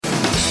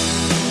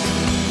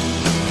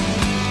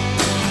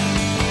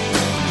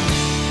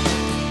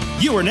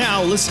You are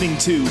now listening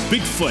to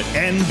Bigfoot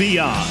and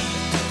Beyond,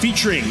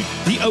 featuring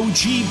the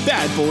OG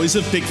bad boys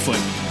of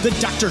Bigfoot, the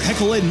Dr.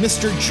 Heckle and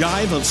Mr.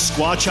 Jive of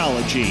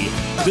Squatchology,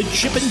 the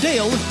Chip and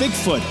Dale of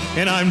Bigfoot,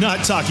 and I'm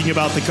not talking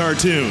about the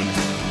cartoon.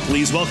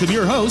 Please welcome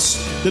your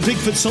hosts, the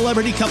Bigfoot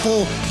celebrity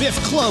couple Biff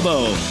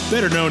Clobo,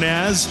 better known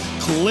as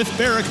Cliff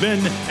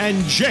Barrickman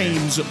and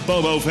James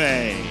Bobo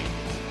Fay.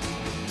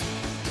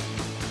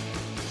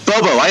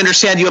 Bobo, I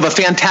understand you have a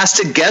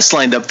fantastic guest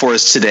lined up for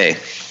us today.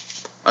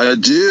 I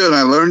do, and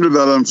I learned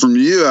about him from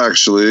you,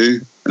 actually.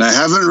 And I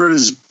haven't read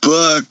his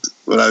book,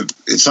 but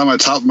it's on my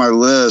top of my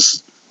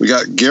list. We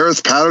got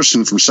Gareth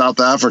Patterson from South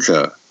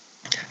Africa.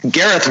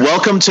 Gareth,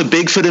 welcome to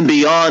Bigfoot and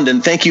Beyond,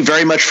 and thank you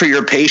very much for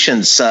your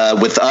patience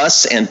with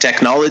us and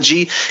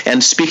technology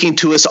and speaking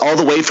to us all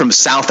the way from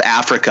South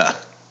Africa.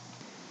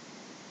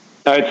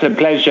 Oh, it's a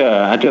pleasure.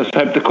 I just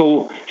hope the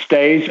call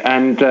stays,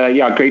 and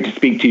great to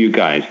speak to you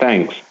guys.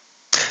 Thanks.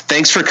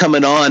 Thanks for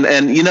coming on.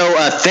 And,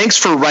 thanks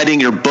for writing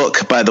your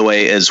book, by the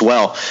way, as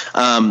well.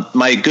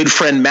 My good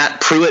friend Matt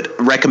Pruitt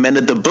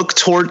recommended the book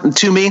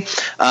to me.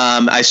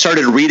 I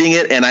started reading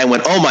it and I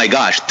went, oh my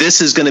gosh,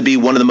 this is going to be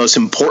one of the most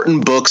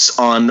important books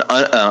on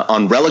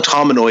relict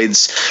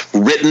hominoids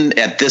written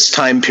at this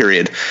time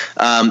period.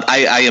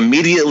 I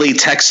immediately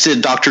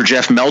texted Dr.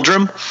 Jeff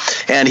Meldrum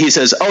and he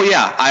says, oh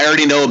yeah, I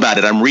already know about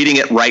it. I'm reading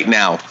it right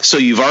now. So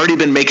you've already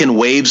been making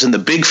waves in the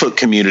Bigfoot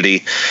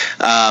community.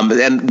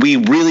 And we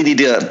really need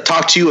to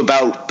talk to you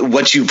about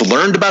what you've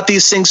learned about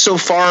these things so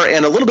far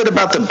and a little bit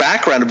about the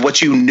background of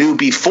what you knew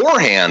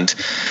beforehand.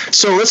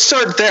 So let's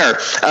start there.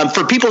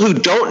 For people who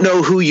don't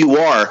know who you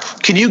are,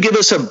 can you give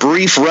us a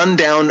brief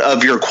rundown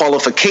of your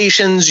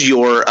qualifications,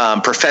 your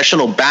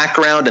professional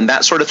background, and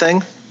that sort of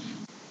thing?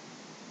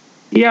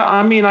 Yeah,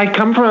 I mean, I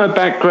come from a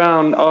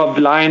background of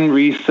lion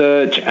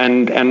research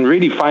and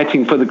really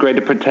fighting for the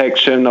greater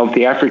protection of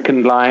the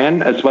African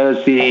lion as well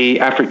as the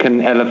African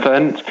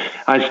elephant.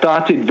 I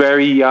started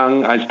very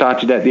young. I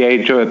started at the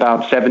age of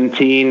about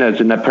 17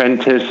 as an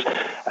apprentice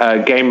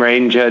game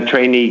ranger,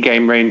 trainee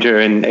game ranger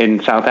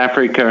in South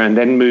Africa, and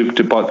then moved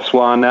to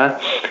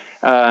Botswana.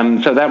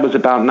 So that was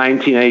about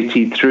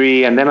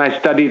 1983. And then I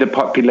studied the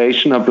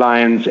population of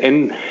lions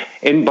in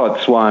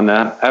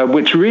Botswana,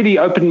 which really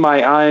opened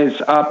my eyes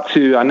up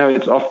to, I know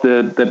it's off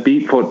the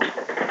Bigfoot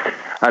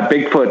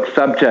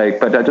subject,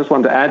 but I just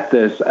want to add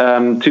this,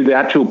 to the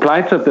actual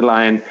plight of the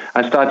lion.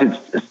 I started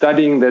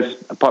studying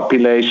this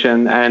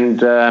population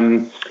and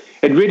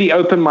it really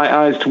opened my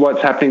eyes to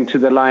what's happening to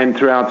the lion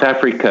throughout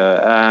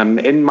Africa.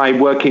 In my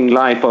working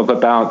life of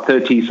about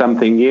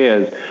 30-something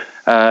years,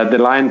 the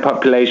lion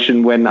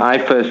population, when I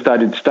first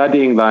started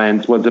studying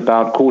lions, was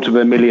about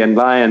 250,000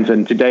 lions,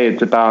 and today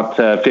it's about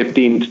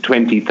 15 to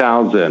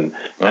 20,000.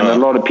 And a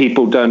lot of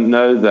people don't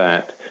know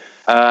that.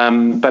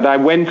 But I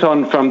went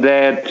on from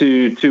there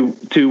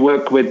to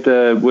work with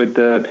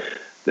the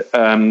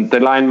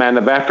Lion Man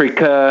of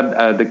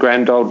Africa, the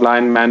grand old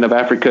Lion Man of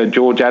Africa,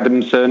 George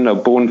Adamson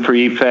of Born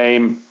Free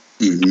fame.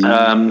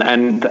 Mm-hmm.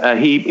 And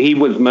he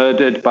was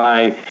murdered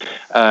by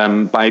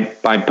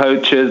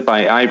poachers,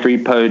 by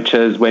ivory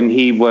poachers, when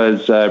he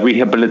was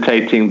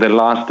rehabilitating the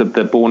last of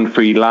the Born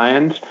Free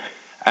lions.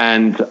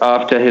 And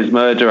after his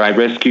murder, I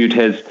rescued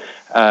his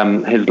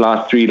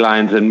last 3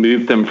 lions and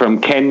moved them from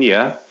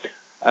Kenya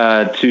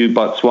to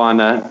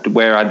Botswana,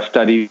 where I'd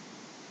studied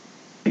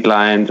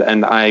lions,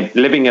 and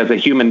living as a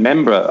human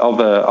member of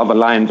a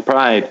lion's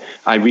pride,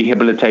 I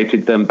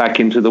rehabilitated them back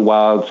into the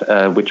wilds,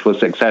 which was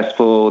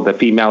successful. The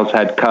females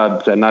had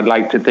cubs, and I'd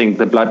like to think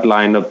the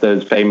bloodline of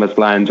those famous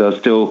lions is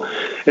still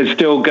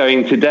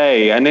going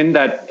today. And in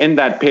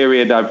that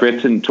period, I've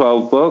written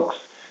 12 books.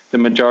 The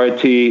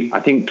majority, I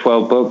think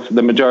 12 books,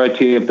 the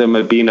majority of them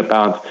have been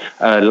about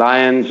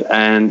lions,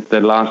 and the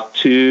last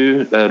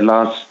two,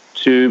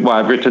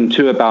 I've written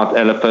 2 about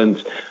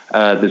elephants,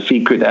 The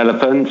Secret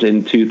Elephants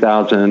in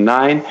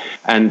 2009,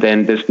 and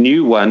then this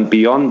new one,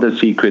 Beyond the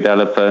Secret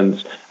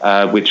Elephants,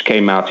 which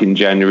came out in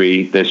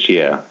January this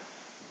year.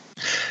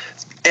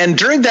 And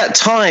during that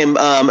time,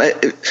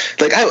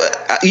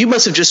 you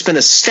must have just been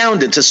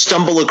astounded to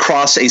stumble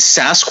across a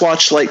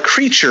Sasquatch-like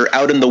creature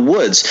out in the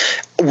woods.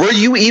 Were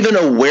you even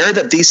aware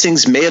that these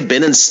things may have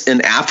been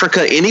in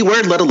Africa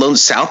anywhere, let alone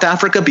South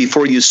Africa,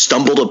 before you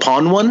stumbled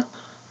upon one?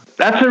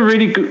 That's a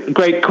really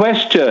great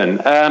question.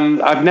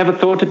 I've never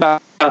thought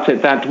about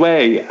it that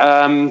way.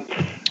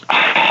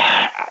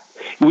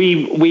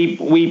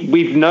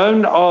 We've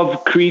known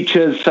of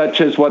creatures such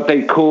as what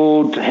they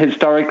called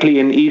historically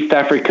in East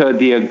Africa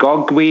the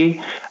Agogwi.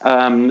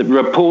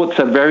 Reports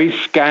are very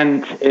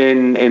scant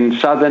in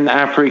southern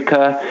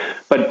Africa.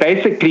 But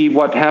basically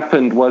what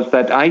happened was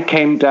that I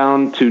came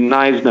down to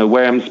Knysna,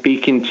 where I'm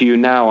speaking to you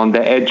now, on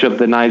the edge of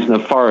the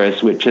Knysna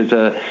forest, which is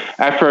a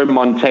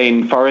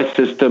Afro-montane forest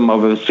system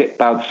of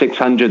about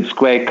 600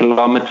 square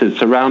kilometers,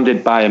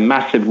 surrounded by a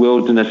massive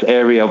wilderness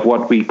area of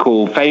what we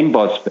call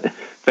fynbos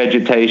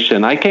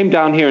vegetation. I came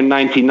down here in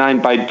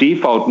 99 by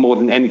default more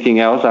than anything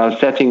else. I was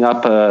setting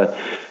up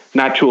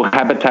natural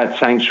habitat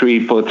sanctuary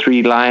for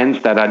 3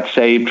 lions that I'd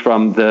saved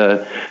from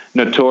the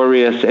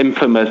notorious,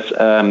 infamous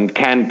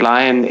canned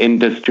lion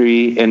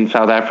industry in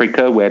South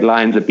Africa, where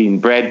lions have been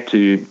bred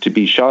to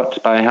be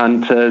shot by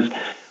hunters.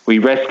 We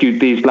rescued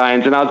these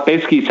lions, and I was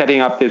basically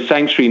setting up this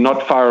sanctuary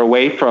not far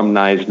away from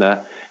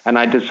Knysna, and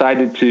I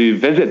decided to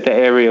visit the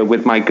area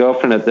with my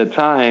girlfriend at the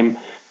time.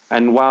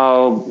 And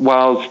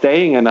while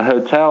staying in a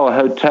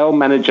hotel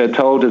manager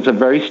told us a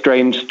very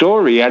strange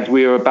story as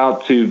we were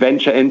about to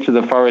venture into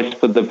the forest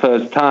for the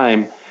first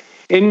time.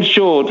 In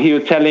short, he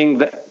was telling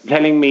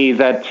me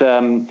that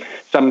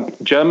some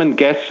German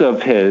guests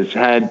of his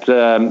had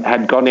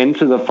gone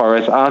into the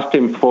forest, asked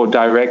him for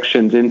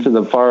directions into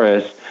the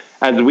forest,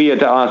 as we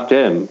had asked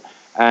him,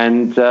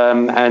 and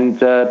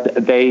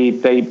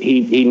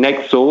he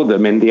next saw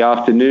them in the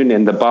afternoon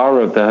in the bar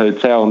of the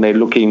hotel, and they're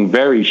looking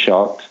very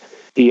shocked.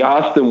 He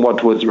asked them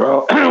what was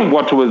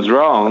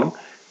wrong,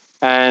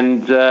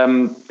 and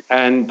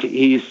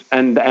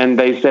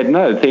they said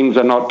no, things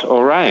are not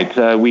all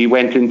right. We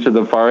went into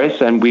the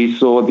forest and we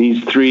saw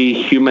these 3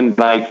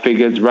 human-like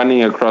figures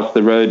running across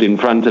the road in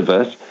front of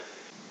us.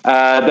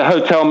 The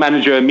hotel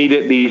manager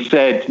immediately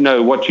said,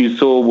 "No, what you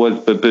saw was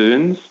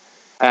baboons."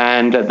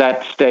 And at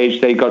that stage,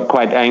 they got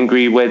quite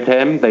angry with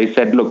him. They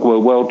said, "Look, we're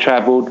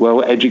well-traveled,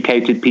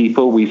 well-educated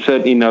people. We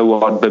certainly know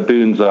what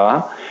baboons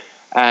are."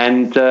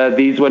 And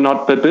these were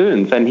not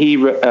baboons. And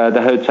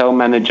the hotel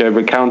manager,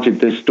 recounted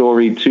this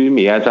story to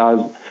me as I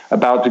was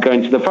about to go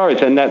into the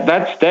forest. And at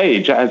that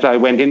stage, as I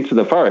went into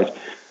the forest,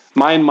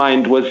 my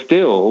mind was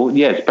still,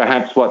 yes,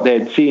 perhaps what they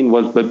had seen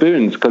was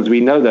baboons, because we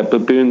know that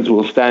baboons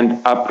will stand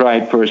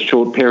upright for a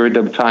short period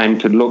of time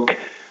to look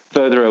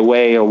further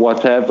away or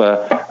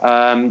whatever.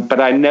 But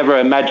I never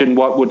imagined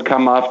what would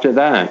come after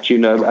that.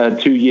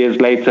 2 years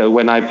later,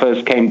 when I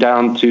first came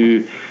down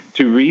to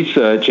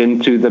research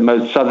into the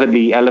most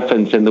southerly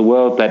elephants in the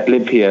world that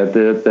live here,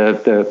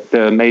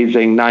 the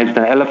amazing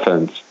Knysna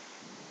elephants.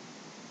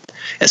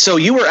 And so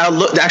you were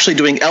out actually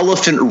doing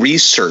elephant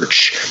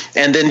research,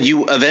 and then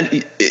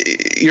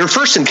your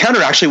first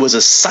encounter actually was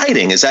a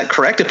sighting. Is that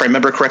correct, if I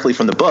remember correctly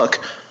from the book?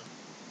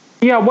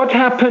 Yeah, what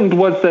happened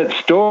was that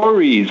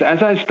stories,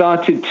 as I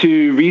started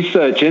to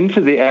research into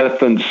the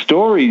elephants,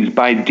 stories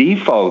by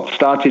default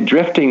started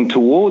drifting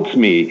towards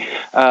me.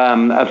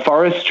 A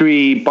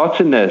forestry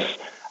botanist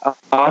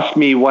asked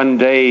me one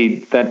day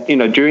that,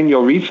 during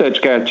your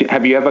research, Gareth,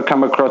 have you ever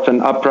come across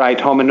an upright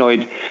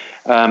hominoid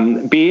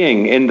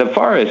being in the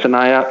forest? And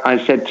I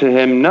said to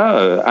him,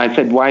 no. I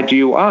said, why do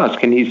you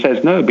ask? And he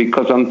says, no,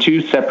 because on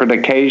 2 separate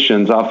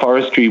occasions, our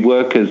forestry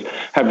workers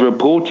have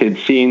reported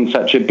seeing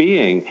such a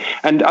being.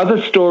 And other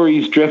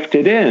stories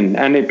drifted in.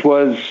 And it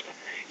was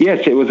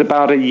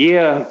about a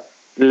year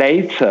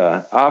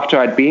later, after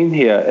I'd been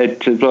here,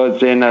 it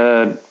was in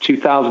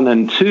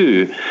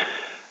 2002,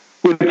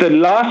 with the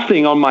last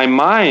thing on my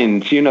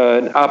mind,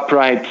 an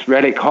upright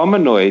relic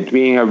hominoid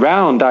being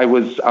around. I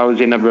was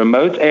in a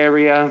remote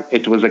area.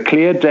 It was a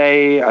clear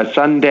day, a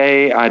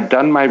Sunday. I'd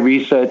done my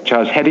research. I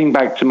was heading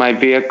back to my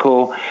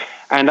vehicle,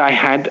 and I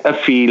had a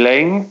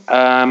feeling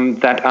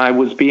that I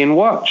was being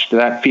watched,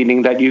 that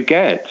feeling that you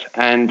get.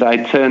 And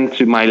I turned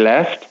to my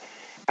left,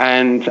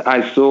 and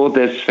I saw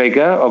this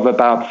figure of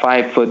about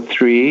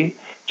 5'3",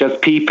 just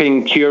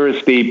peeping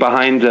curiously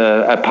behind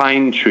a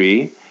pine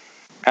tree.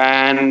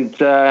 And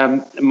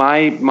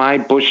my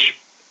bush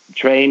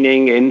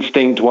training,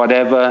 instinct,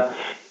 whatever,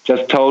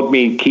 just told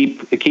me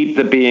keep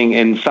the being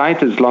in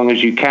sight as long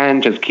as you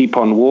can. Just keep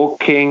on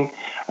walking.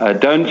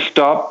 Don't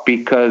stop,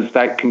 because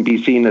that can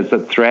be seen as a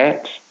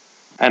threat.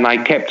 And I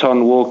kept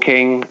on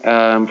walking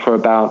for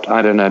about,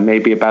 I don't know,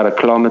 maybe about a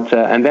kilometer.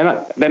 And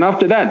then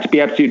after that, to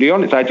be absolutely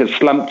honest, I just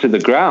slumped to the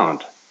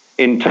ground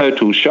in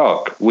total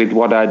shock with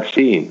what I'd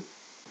seen.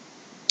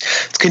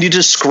 Can you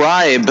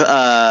describe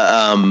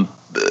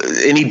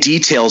any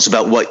details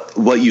about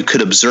what you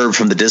could observe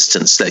from the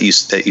distance that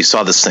you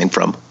saw this thing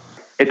from?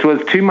 It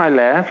was to my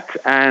left,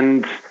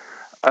 and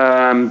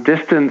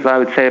distance, I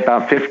would say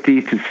about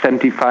 50 to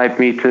 75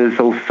 meters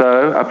or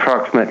so,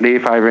 approximately,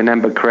 if I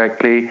remember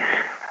correctly.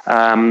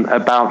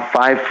 About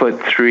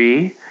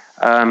 5'3",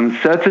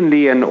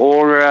 certainly an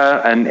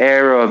aura, an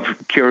air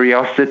of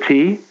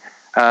curiosity,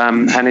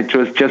 and it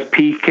was just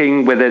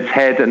peeking with its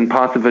head and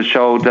part of a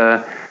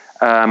shoulder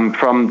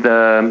from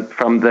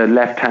the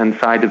left-hand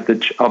side of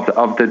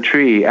the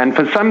tree. And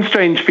for some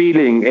strange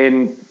feeling,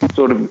 in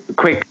sort of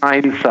quick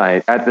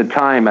hindsight at the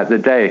time, at the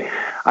day,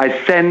 I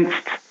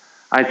sensed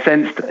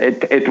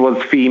it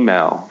was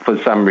female for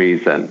some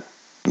reason.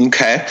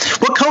 Okay.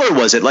 What color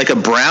was it? Like a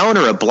brown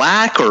or a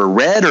black or a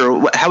red,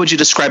 or how would you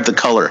describe the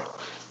color?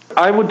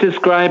 I would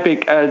describe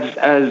it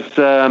as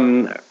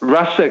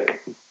russet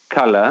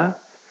color,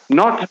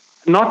 not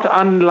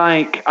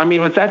unlike, it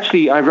was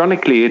actually,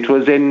 ironically, it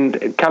was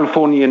in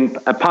Californian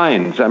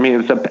pines. It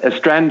was a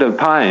strand of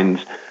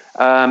pines,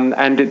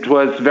 and it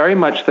was very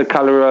much the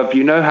color of,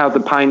 how the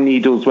pine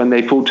needles, when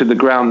they fall to the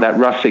ground, that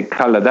russet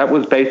color. That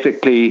was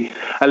basically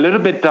a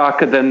little bit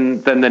darker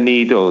than the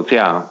needles,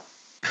 yeah.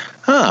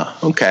 Oh,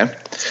 okay.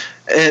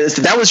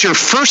 that was your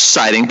first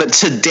sighting, but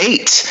to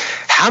date,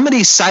 how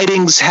many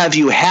sightings have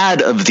you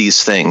had of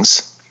these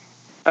things?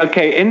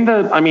 Okay,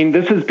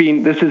 this has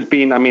been,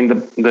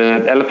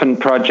 the Elephant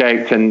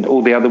Project and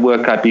all the other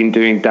work I've been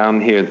doing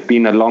down here, it's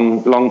been a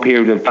long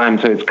period of time,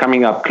 so it's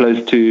coming up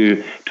close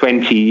to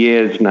 20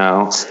 years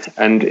now.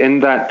 And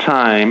in that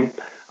time,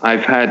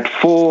 I've had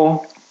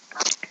 4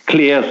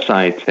 clear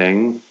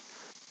sightings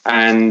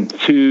and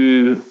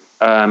 2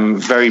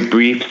 very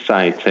brief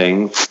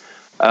sightings.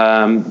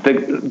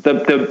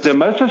 The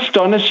most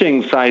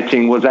astonishing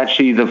sighting was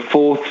actually the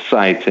 4th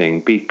sighting,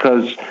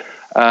 because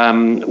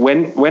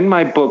when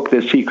my book,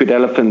 The Secret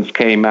Elephants,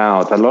 came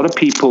out, a lot of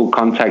people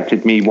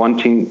contacted me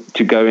wanting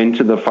to go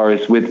into the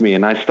forest with me.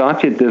 And I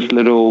started this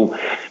little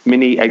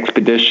mini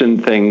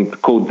expedition thing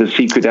called the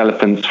Secret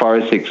Elephants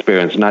Forest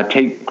Experience. And I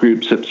take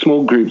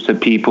small groups of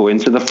people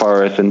into the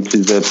forest and to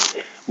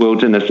the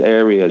wilderness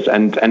areas,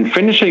 and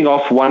finishing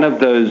off one of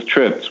those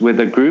trips with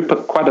a group,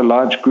 quite a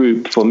large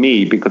group for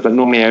me, because I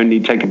normally only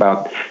take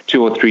about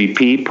 2 or 3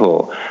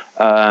 people.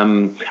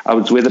 I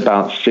was with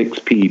about 6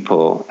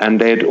 people, and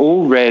they had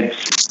all read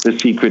The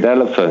Secret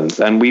Elephants,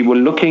 and we were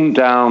looking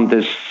down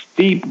this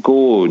steep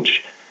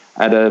gorge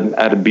at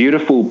a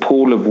beautiful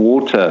pool of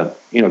water,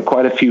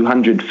 quite a few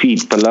hundred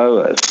feet below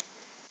us.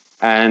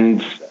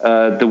 And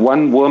the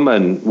one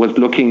woman was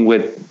looking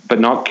with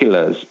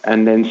binoculars,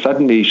 and then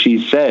suddenly she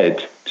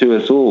said to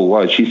us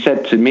all, she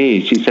said to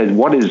me,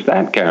 "What is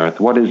that, Gareth?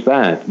 What is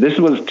that?" This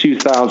was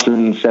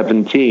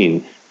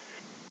 2017.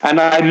 And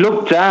I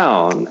looked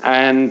down,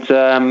 and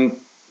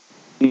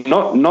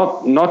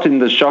not in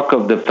the shock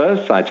of the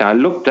first sight. I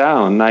looked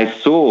down and I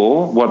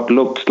saw what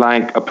looked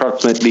like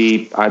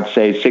approximately, I'd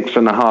say,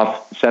 6.5,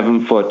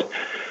 7 foot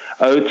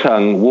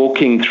Otang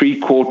walking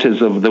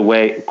 3/4 of the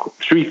way,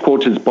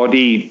 3/4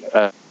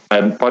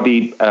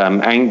 body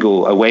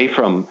angle away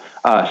from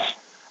us.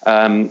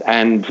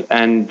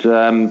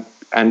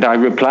 And I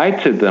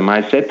replied to them.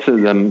 I said to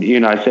them,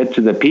 I said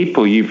to the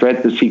people, "You've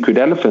read The Secret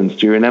Elephants.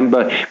 Do you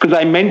remember?" Because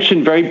I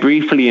mentioned very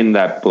briefly in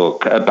that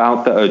book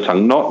about the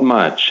Otang, not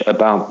much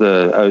about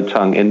the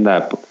Otang in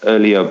that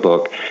earlier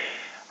book.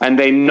 And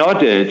they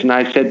nodded, and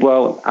I said,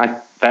 "Well,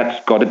 that's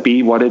got to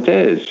be what it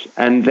is."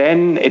 And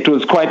then it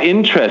was quite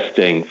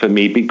interesting for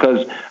me,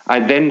 because I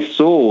then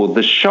saw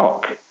the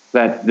shock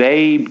that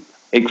they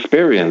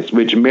experienced,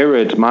 which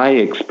mirrored my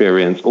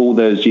experience all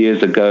those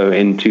years ago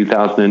in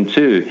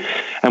 2002.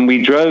 And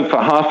we drove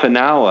for half an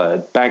hour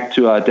back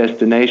to our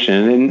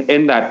destination. And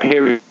in that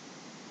period,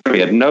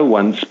 no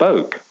one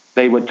spoke.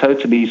 They were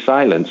totally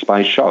silenced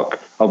by shock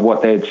of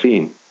what they had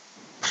seen.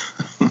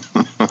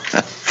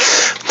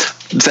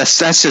 That's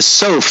just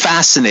so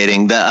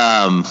fascinating.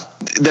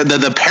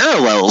 The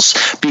parallels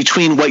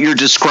between what you're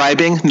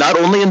describing, not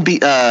only in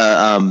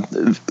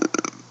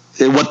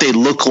what they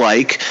look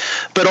like,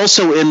 but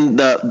also in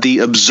the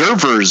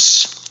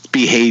observer's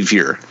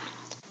behavior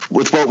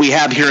with what we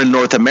have here in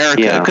North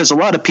America. Because a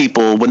lot of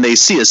people, when they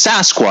see a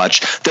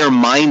Sasquatch, their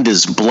mind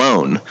is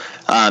blown,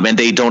 and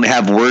they don't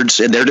have words,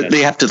 and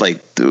they have to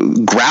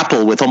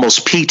grapple with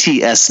almost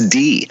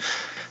PTSD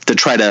to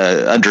try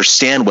to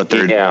understand what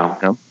they're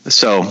doing.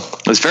 So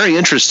it's very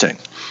interesting.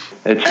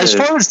 As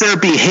far as their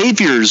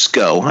behaviors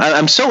go,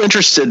 I'm so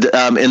interested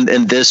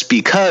in this,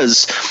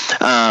 because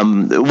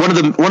one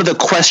of the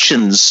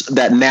questions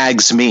that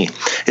nags me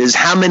is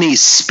how many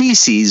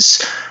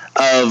species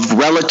of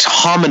relict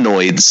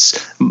hominoids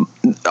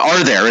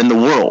are there in the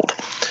world?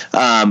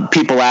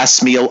 People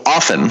ask me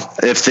often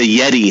if the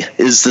Yeti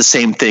is the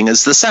same thing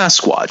as the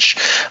Sasquatch,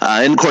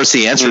 and of course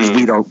the answer is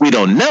we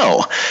don't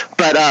know.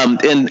 But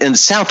in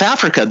South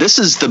Africa, this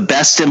is the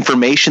best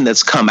information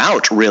that's come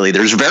out. Really,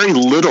 there's very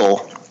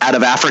little out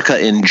of Africa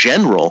in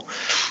general,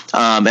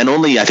 and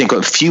only, I think,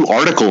 a few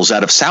articles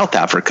out of South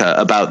Africa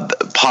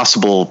about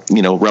possible,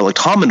 relict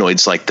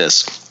hominoids like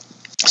this.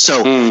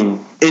 So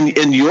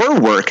in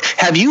your work,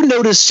 have you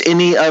noticed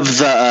any of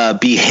the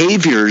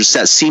behaviors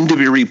that seem to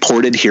be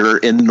reported here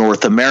in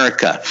North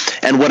America?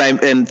 And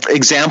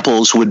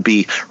examples would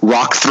be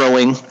rock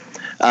throwing,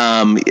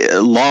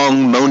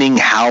 long moaning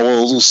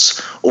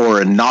howls,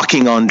 or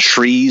knocking on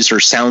trees, or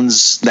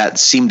sounds that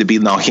seem to be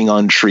knocking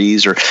on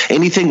trees, or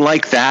anything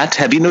like that.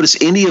 Have you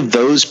noticed any of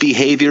those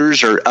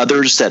behaviors or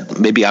others that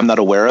maybe I'm not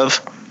aware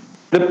of?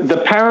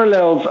 The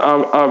parallels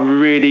are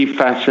really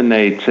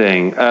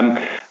fascinating.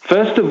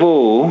 First of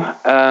all,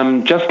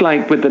 just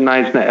like with the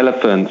Neisner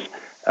elephants,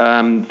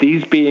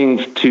 these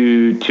beings,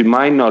 to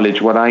my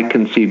knowledge, what I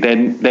can see,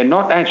 they're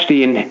not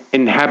actually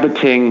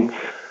inhabiting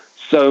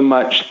so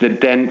much the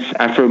dense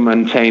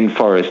Afro-montane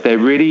forest. They're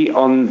really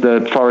on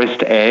the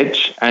forest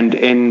edge and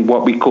in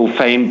what we call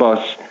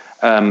fynbos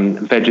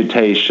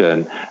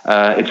vegetation.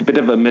 It's a bit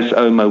of a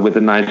misnomer with the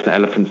Neisner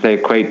elephants. They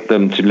equate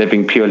them to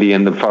living purely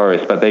in the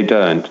forest, but they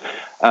don't.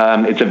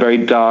 It's a very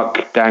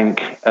dark, dank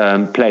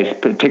place,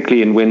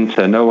 particularly in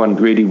winter. No one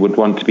really would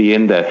want to be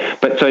in there.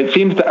 But so it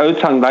seems the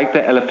Otang, like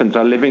the elephants,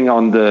 are living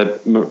on the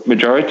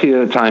majority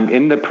of the time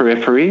in the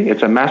periphery.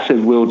 It's a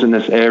massive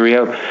wilderness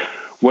area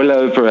well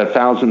over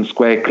 1,000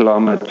 square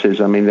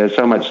kilometers. I mean, there's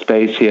so much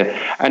space here.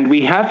 And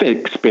we have I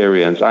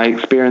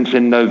experienced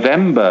in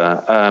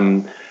November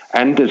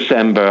and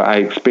December, I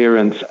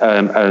experienced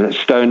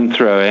stone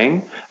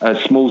throwing,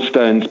 small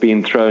stones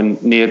being thrown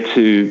near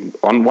to,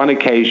 on one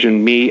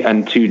occasion, me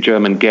and 2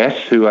 German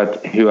guests who I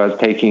was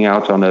taking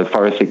out on a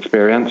forest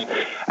experience.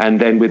 And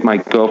then with my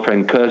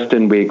girlfriend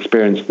Kirsten, we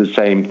experienced the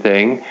same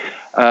thing.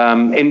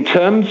 In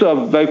terms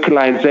of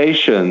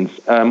vocalizations,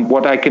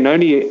 what I can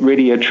only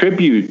really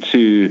attribute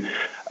to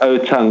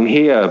Otang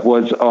here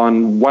was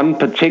on one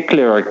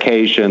particular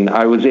occasion.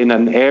 I was in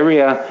an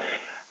area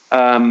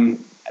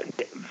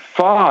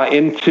far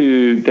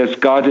into this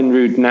Garden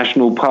Route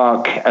National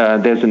Park.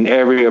 There's an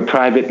area of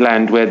private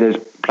land where there's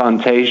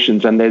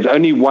plantations, and there's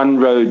only one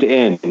road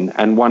in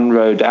and one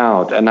road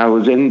out. And I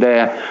was in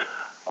there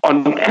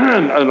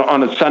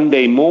on a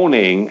Sunday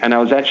morning, and I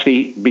was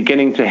actually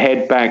beginning to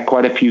head back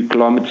quite a few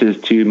kilometers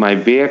to my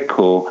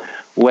vehicle,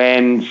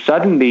 when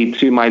suddenly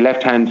to my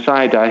left-hand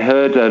side, I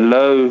heard a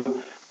low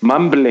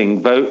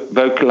mumbling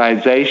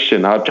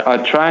vocalization.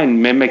 I'll try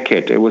and mimic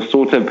it. It was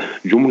sort of,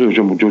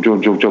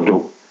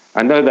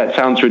 I know that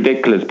sounds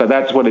ridiculous, but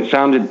that's what it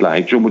sounded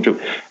like.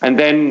 And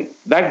then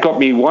that got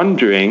me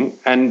wondering,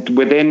 and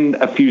within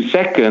a few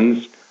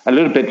seconds, a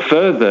little bit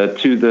further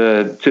to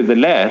the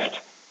left,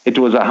 it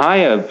was a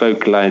higher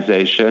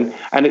vocalization,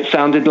 and it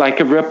sounded like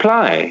a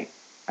reply.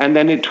 And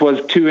then it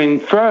was to and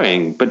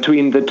froing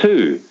between the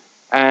two.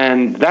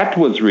 And that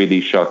was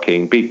really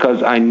shocking,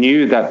 because I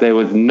knew that there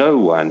was no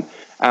one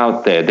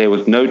out there. There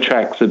was no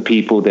tracks of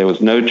people. There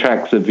was no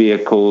tracks of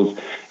vehicles.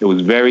 It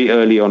was very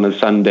early on a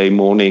Sunday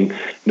morning.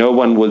 No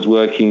one was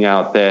working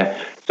out there.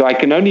 So I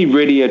can only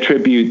really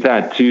attribute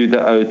that to the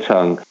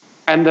Otang.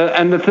 And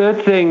the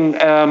third thing,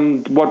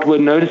 what we're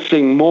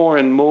noticing more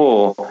and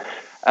more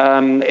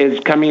is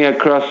coming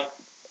across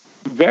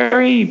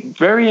very,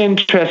 very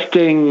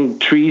interesting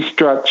tree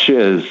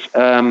structures.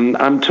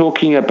 I'm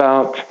talking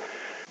about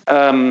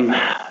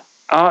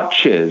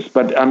arches,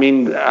 but I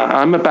mean,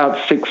 I'm about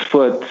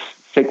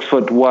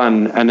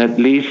 6'1", and at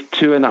least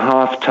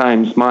 2.5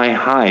 times my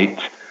height.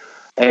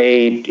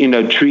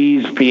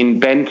 Trees being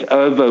bent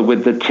over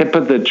with the tip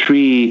of the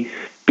tree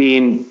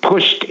being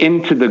pushed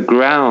into the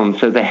ground.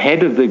 So the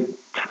head of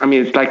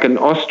it's like an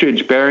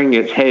ostrich burying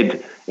its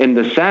head in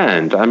the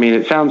sand. I mean,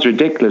 it sounds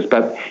ridiculous,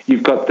 but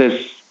you've got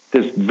this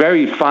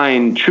very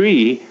fine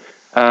tree,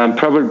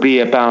 probably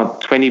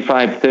about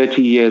 25,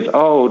 30 years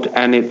old,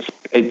 and the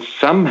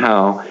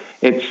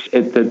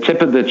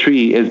tip of the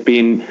tree is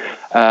being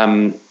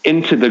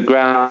into the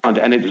ground,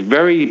 and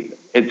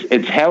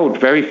it's held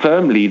very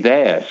firmly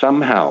there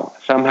somehow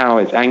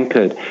it's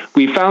anchored.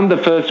 We found the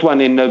first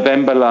one in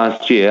November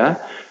last year,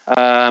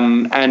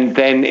 and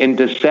then in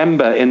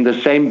December, in the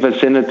same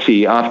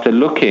vicinity, after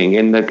looking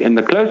in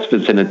the close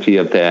vicinity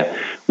of there,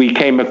 we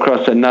came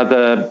across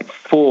another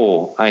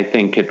 4, I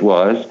think it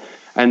was.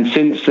 And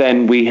since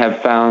then, we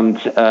have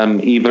found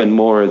even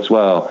more as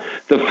well.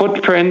 The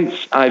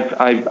footprints,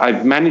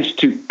 I've managed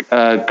to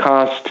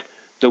cast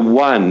the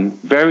one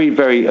very,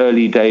 very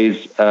early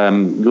days,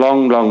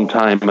 long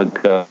time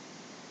ago.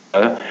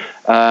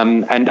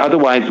 And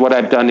otherwise, what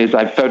I've done is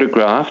I've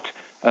photographed.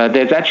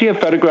 There's actually a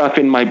photograph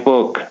in my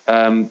book,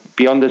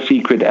 Beyond the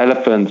Secret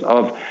Elephants,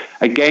 of,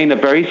 again, a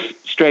very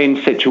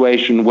strange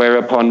situation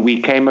whereupon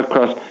we came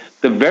across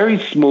the very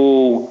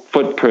small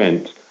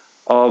footprint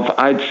of,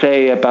 I'd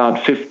say,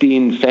 about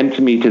 15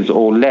 centimeters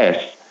or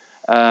less,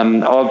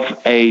 of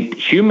a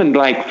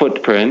human-like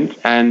footprint,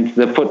 and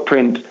the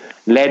footprint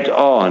led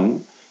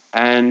on.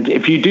 And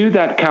if you do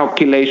that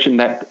calculation,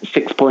 that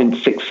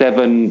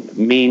 6.67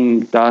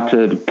 mean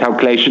data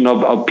calculation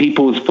of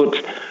people's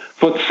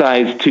foot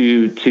size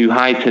to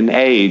height and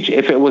age,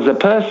 if it was a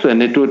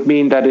person, it would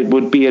mean that it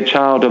would be a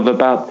child of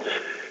about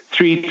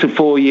 3 to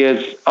 4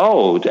 years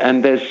old.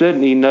 And there's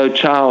certainly no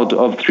child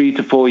of 3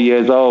 to 4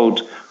 years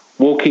old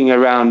walking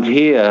around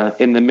here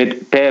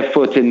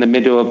barefoot in the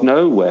middle of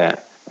nowhere.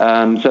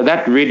 So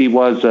that really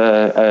was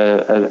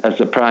a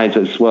surprise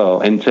as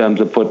well in terms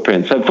of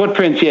footprints. So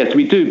footprints, yes,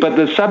 we do. But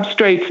the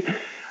substrate,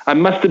 I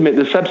must admit,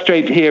 the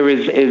substrate here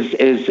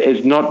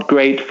is not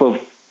great for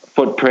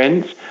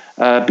footprints,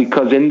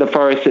 because in the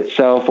forest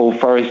itself, or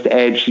forest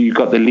edge, you've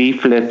got the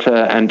leaf litter,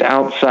 and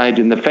outside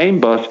in the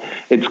fynbos,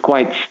 it's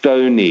quite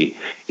stony.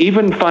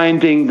 Even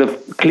finding the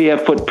clear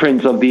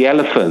footprints of the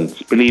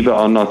elephants, believe it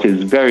or not,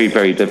 is very,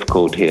 very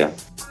difficult here.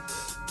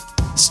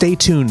 Stay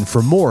tuned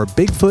for more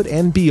Bigfoot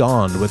and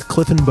Beyond with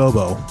Cliff and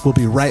Bobo. We'll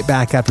be right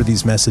back after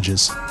these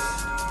messages.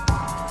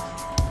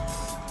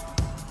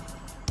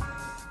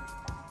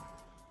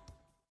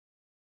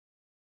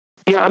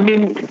 Yeah, I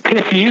mean,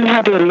 Cliff, you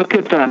had a look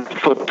at that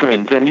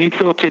footprint, and you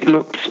thought it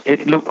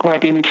looked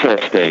quite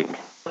interesting.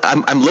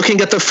 I'm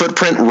looking at the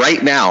footprint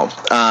right now.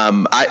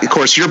 Of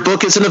course, your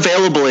book isn't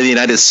available in the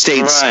United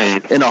States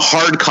in a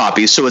hard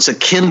copy, so it's a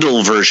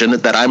Kindle version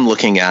that I'm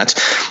looking at.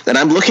 And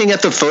I'm looking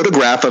at the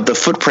photograph of the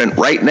footprint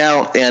right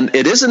now, and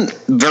it isn't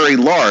very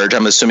large,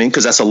 I'm assuming,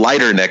 because that's a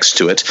lighter next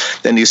to it.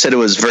 And you said it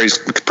was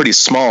pretty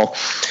small.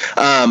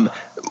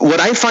 what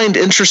I find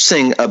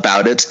interesting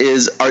about it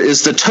is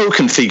the toe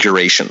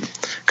configuration,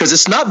 because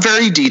it's not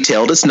very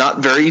detailed, it's not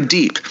very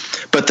deep,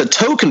 but the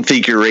toe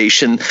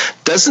configuration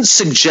doesn't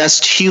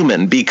suggest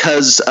human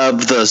because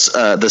of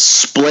the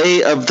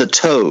splay of the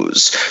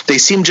toes. They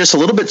seem just a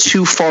little bit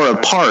too far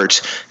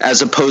apart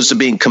as opposed to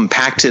being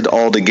compacted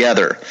all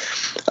together.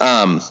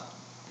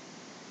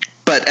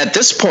 But at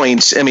this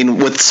point, I mean,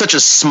 with such a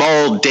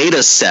small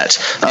data set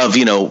of,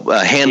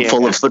 a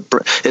handful of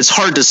footprint, it's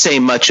hard to say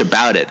much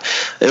about it.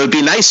 It would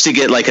be nice to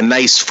get like a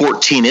nice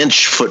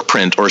 14-inch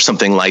footprint or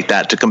something like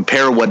that to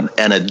compare what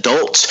an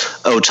adult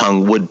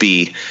Otang would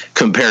be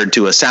compared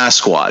to a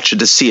Sasquatch,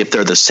 to see if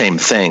they're the same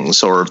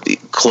things or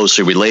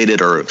closely related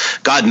or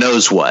God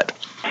knows what.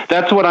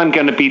 That's what I'm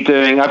going to be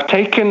doing. I've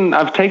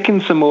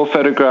taken some more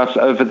photographs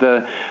over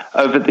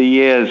the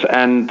years,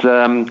 and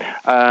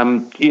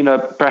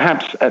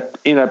perhaps at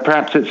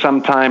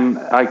some time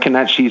I can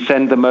actually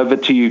send them over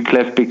to you,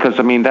 Cliff, because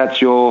I mean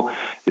that's your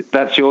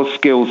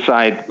skill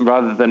side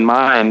rather than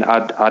mine.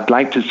 I'd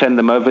like to send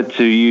them over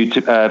to you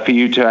for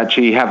you to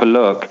actually have a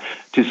look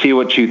to see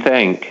what you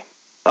think.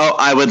 Oh,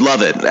 I would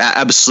love it.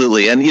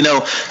 Absolutely. And,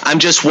 I'm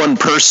just one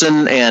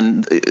person,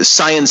 and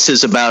science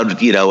is about,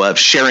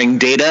 sharing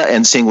data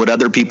and seeing what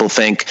other people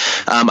think.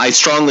 I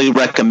strongly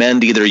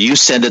recommend either you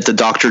send it to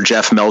Dr.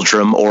 Jeff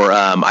Meldrum, or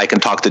I can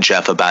talk to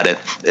Jeff about it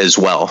as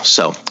well.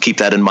 So keep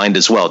that in mind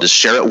as well. Just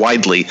share it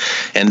widely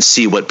and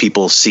see what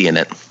people see in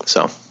it.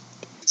 So,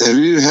 have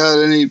you had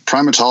any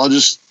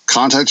primatologists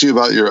contact you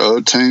about your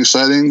Otang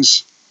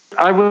sightings?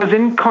 I was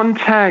in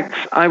contact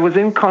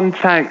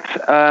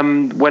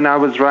when I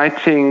was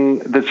writing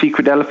The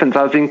Secret Elephants.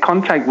 I was in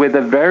contact with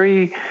a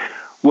very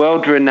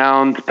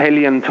world-renowned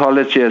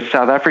paleontologist,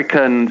 South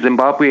African,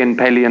 Zimbabwean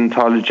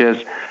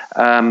paleontologist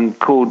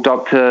called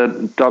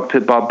Dr.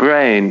 Bob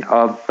Rain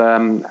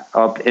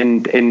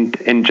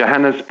in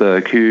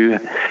Johannesburg, who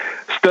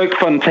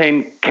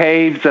Stokefontein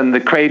Caves and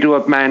the Cradle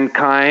of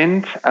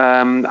Mankind.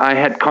 I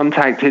had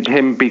contacted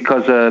him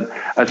because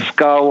a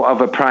skull of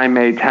a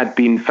primate had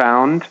been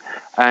found,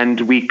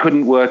 and we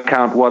couldn't work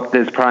out what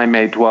this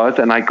primate was.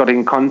 And I got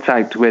in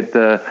contact with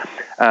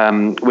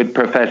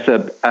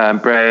Professor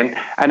Brain,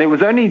 and it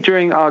was only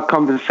during our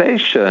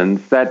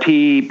conversations that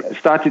he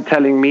started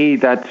telling me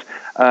that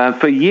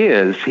for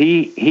years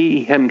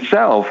he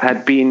himself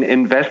had been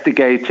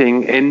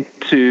investigating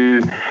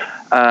into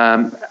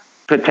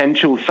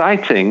potential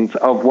sightings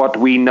of what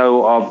we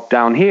know of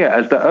down here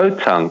as the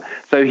Otang.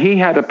 So he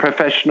had a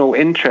professional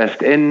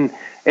interest in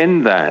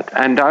that.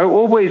 And I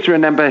always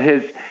remember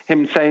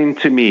him saying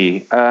to me,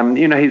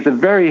 he's a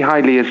very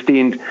highly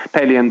esteemed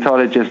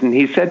paleontologist, and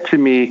he said to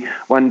me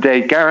one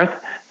day, Gareth,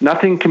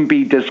 nothing can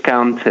be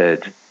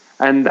discounted.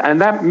 And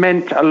that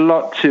meant a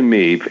lot to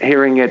me,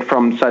 hearing it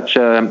from such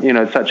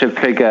a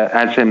figure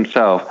as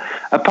himself.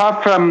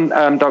 Apart from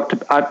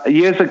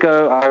years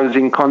ago, I was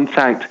in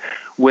contact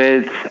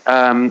with,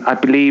 I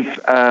believe,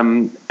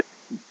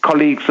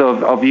 colleagues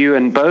of you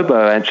and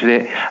Bobo,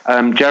 actually,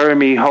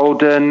 Jeremy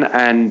Holden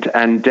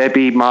and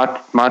Debbie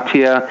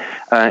Martia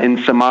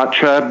in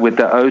Sumatra with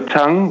the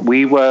Otang.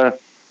 We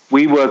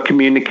were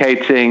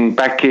communicating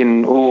back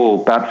in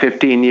about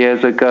 15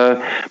 years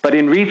ago. But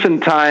in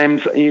recent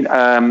times,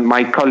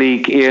 my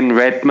colleague Ian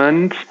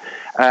Redmond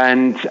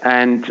and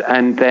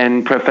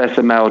then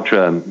Professor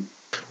Meldrum.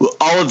 Well,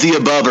 all of the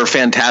above are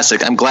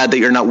fantastic. I'm glad that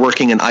you're not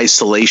working in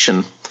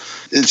isolation.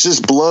 It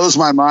just blows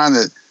my mind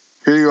that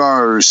here you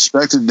are, a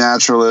respected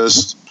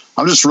naturalist.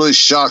 I'm just really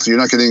shocked that you're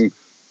not getting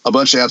a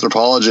bunch of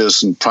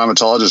anthropologists and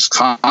primatologists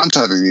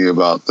contacting you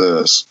about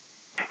this.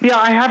 Yeah,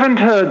 I haven't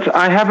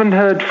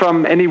heard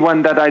from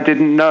anyone that I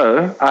didn't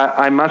know,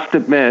 I must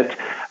admit.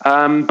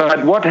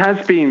 But what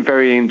has been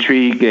very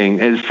intriguing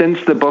is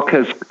since the book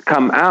has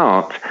come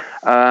out,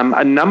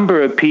 a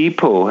number of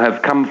people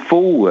have come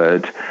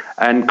forward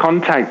and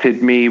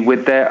contacted me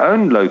with their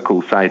own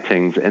local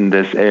sightings in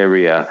this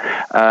area.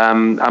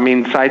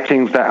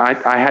 Sightings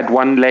that I had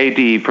one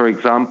lady, for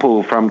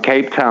example, from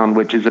Cape Town,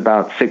 which is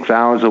about 6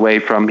 hours away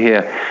from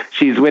here.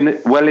 She's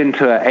well into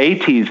her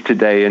 80s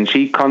today, and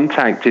she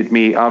contacted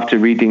me after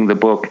reading the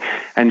book,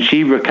 and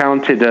she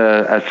recounted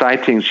a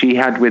sighting she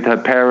had with her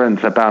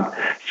parents about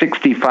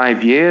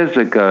 65 years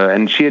ago,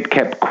 and she had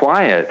kept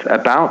quiet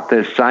about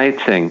this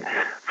sighting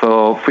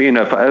for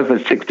over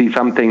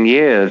 60-something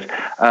years.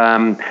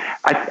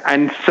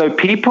 And so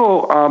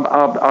people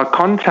are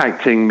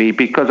contacting me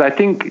because I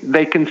think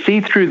they can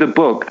see through the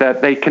book that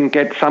they can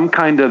get some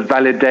kind of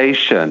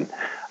validation.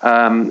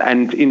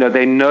 And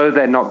they know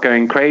they're not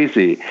going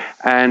crazy,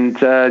 and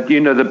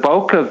the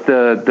bulk of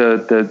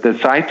the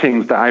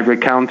sightings that I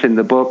recount in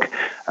the book,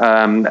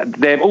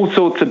 they're all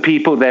sorts of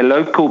people. They're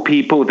local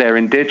people, they're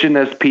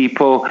indigenous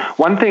people.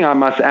 One thing I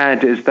must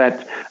add is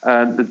that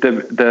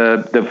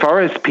the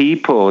forest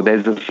people,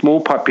 there's a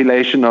small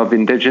population of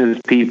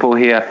indigenous people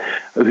here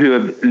who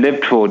have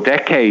lived for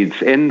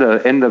decades in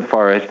the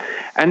forest,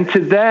 and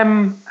to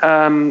them,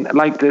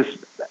 like this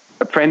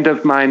a friend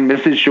of mine,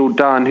 Mrs.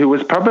 Jourdan, who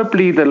was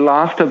probably the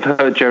last of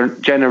her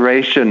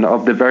generation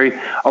of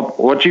of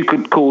what you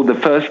could call the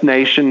First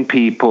Nation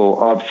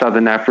people of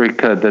Southern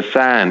Africa, the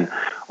San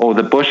or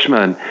the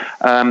Bushmen.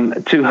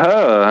 To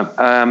her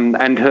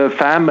and her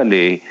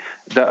family,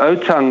 the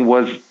Otang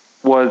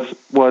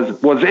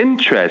was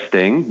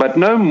interesting, but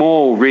no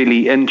more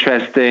really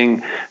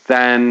interesting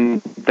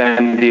than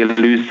the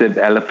elusive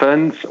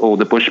elephants or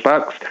the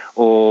bushbucks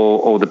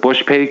or the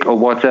bush pig or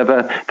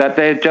whatever. That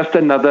they're just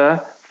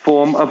another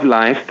form of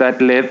life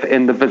that live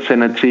in the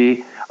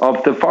vicinity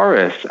of the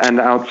forest and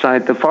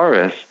outside the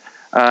forest.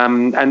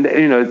 And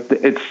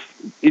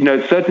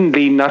it's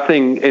certainly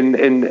nothing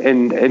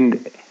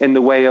in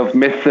the way of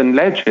myths and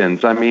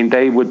legends. I mean,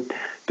 they would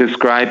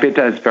describe it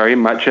as very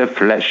much a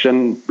flesh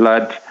and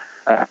blood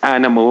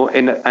animal,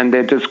 and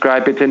they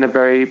describe it in a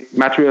very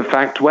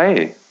matter-of-fact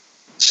way.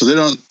 So they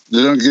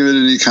don't give it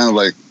any kind of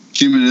like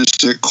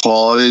humanistic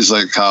qualities,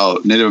 like how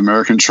Native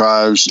American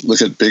tribes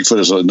look at Bigfoot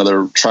as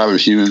another tribe of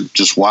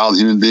just wild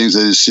human beings.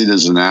 They just see it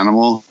as an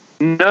animal.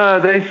 No,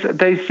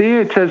 they see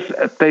it as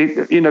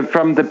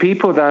from the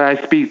people that I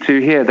speak to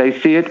here, they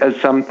see it as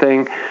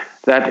something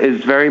that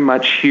is very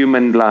much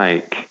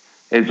human-like.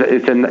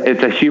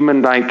 It's a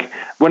human-like.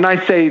 When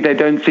I say they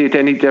don't see it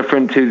any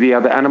different to the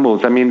other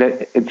animals, I mean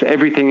that it's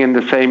everything in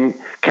the same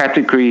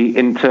category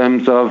in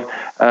terms of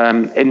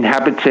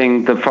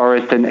inhabiting the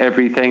forest and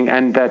everything,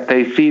 and that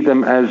they see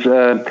them as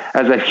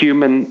a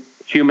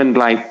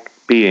human-like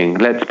being.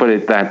 Let's put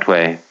it that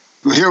way.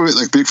 Here,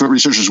 like Bigfoot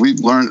researchers, we've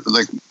learned,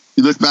 like,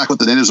 you look back what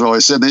the natives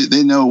always said.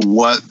 They know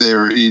what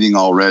they're eating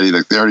already.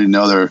 Like, they already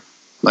know their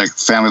like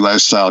family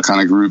lifestyle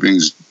kind of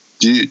groupings.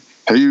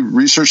 Have you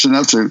researched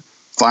enough to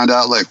find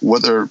out like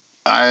what their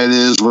diet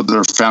is, what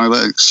their family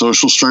like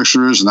social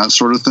structure is, and that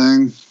sort of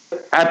thing?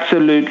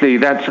 Absolutely,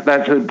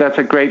 that's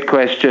a great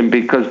question,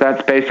 because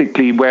that's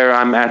basically where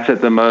I'm at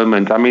the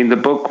moment. I mean, the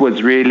book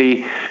was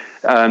really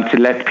to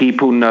let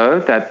people know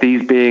that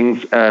these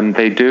beings,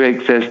 they do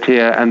exist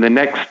here, and the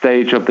next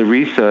stage of the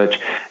research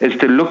is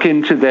to look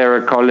into their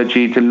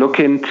ecology, to look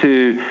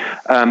into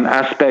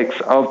aspects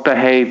of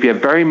behavior,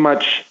 very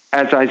much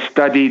as I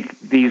studied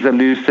these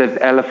elusive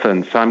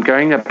elephants. So I'm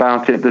going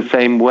about it the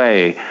same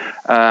way,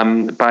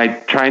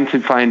 by trying to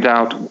find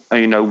out,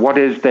 what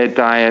is their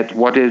diet,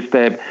 what is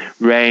their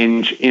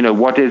range,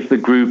 what is the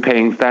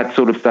groupings, that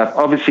sort of stuff.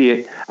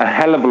 Obviously, a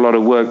hell of a lot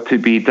of work to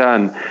be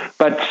done.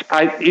 But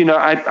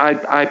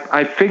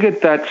I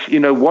figured that,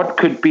 what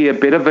could be a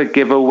bit of a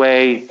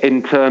giveaway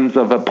in terms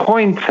of a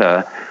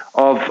pointer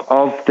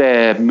of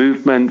their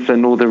movements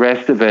and all the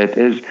rest of it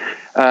is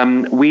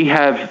we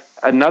have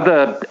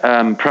another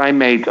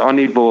primate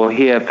omnivore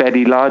here,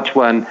 fairly large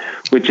one,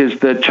 which is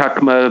the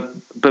Chakma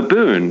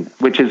baboon,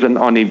 which is an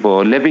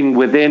omnivore living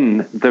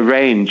within the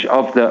range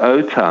of the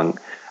Otang.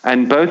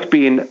 And both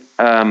being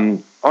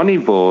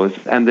omnivores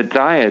and the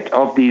diet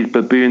of these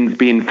baboons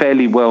being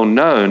fairly well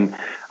known,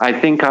 I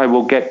think I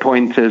will get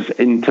pointers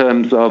in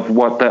terms of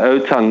what the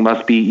Otang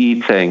must be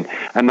eating.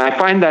 And I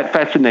find that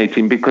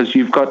fascinating, because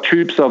you've got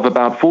troops of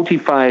about 40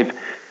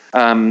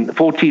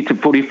 to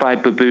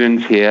 45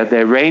 baboons here.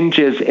 Their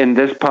ranges in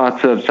this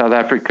part of South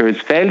Africa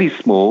is fairly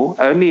small,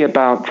 only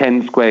about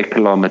 10 square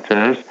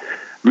kilometers.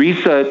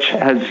 Research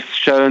has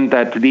shown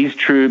that these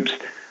troops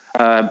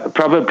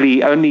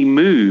probably only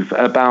move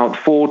about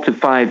 4 to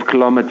 5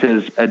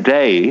 kilometers a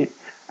day,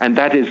 and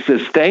that is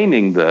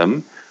sustaining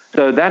them.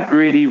 So that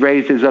really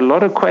raises a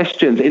lot of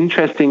questions,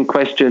 interesting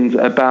questions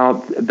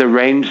about the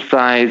range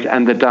size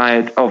and the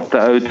diet of the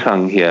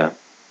Otang here.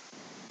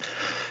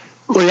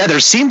 Well, yeah, there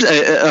seems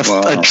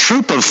a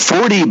troop of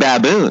 40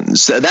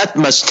 baboons. That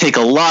must take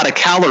a lot of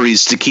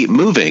calories to keep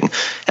moving.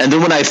 And then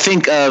when I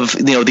think of,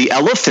 the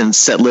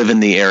elephants that live in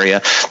the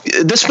area,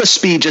 this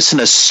must be just an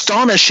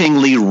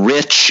astonishingly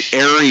rich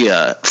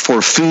area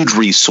for food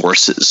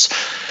resources.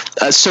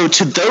 So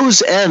to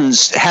those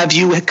ends, have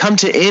you come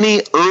to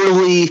any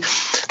early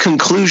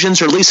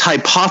conclusions, or at least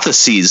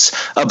hypotheses,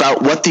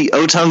 about what the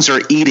Otangs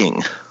are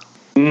eating?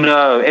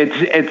 No,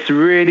 it's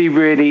really,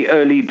 really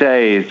early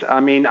days. I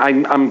mean,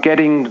 I'm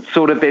getting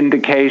sort of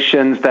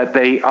indications that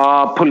they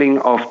are pulling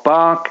off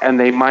bark, and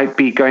they might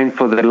be going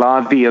for the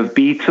larvae of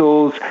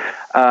beetles.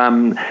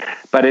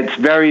 But it's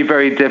very,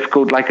 very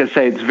difficult. Like I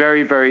say, it's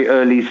very, very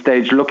early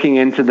stage. Looking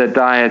into the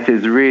diet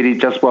is really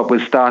just what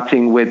we're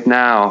starting with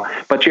now.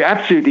 But you're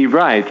absolutely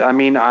right. I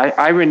mean,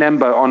 I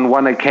remember on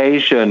one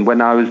occasion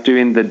when I was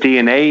doing the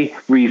DNA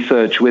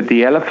research with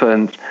the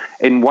elephants,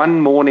 in one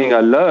morning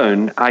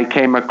alone, I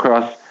came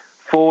across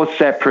 4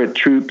 separate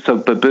troops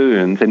of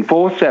baboons in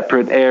 4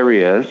 separate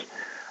areas,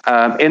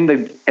 in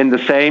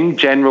the same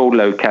general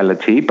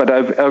locality, but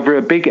over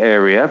a big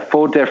area,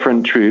 4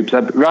 different troops,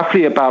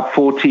 roughly about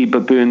 40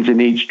 baboons in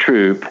each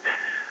troop.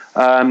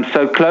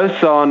 So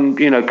close on,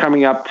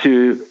 coming up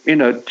to,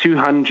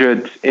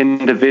 200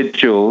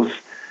 individuals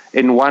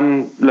in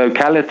one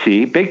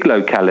locality, big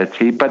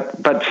locality,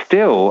 but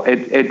still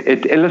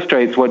it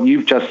illustrates what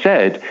you've just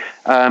said,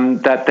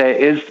 that there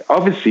is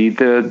obviously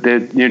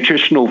the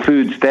nutritional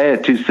foods there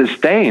to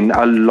sustain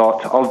a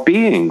lot of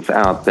beings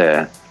out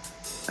there.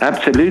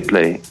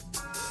 Absolutely.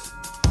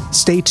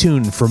 Stay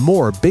tuned for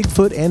more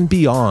Bigfoot and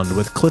Beyond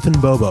with Cliff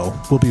and Bobo.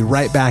 We'll be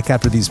right back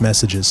after these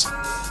messages.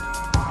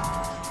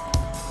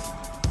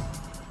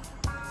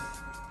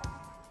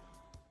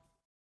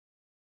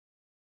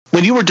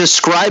 When you were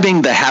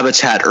describing the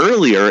habitat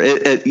earlier,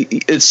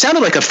 it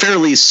sounded like a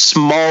fairly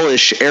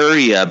smallish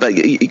area, but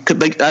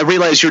I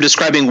realize you're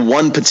describing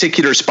one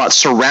particular spot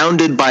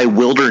surrounded by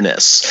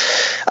wilderness.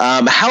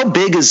 How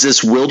big is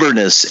this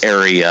wilderness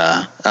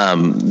area?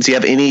 Do you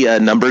have any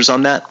numbers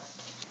on that?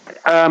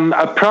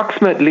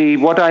 Approximately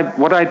what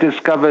I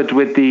discovered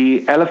with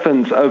the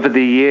elephants over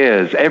the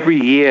years, every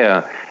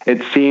year it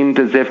seemed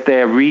as if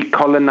they're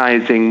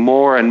recolonizing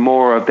more and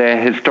more of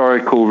their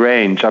historical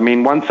range. I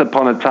mean, once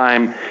upon a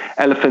time,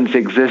 elephants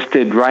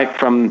existed right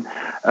from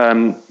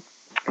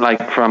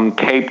from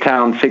Cape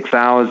Town, 6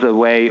 hours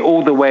away,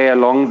 all the way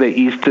along the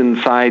eastern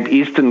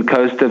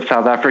coast of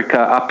South Africa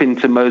up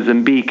into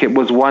Mozambique. It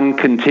was one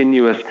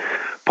continuous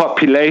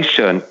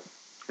population.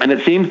 And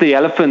it seems the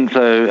elephants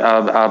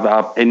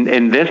are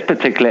in this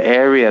particular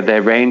area,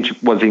 their range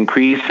was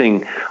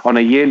increasing on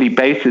a yearly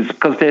basis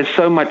because there's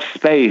so much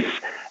space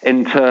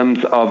in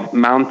terms of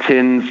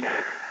mountains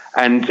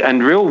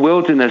and real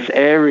wilderness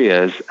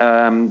areas.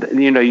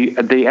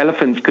 The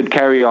elephants could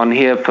carry on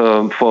here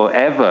for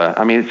forever.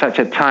 I mean, it's such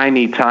a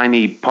tiny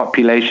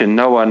population.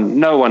 No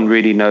one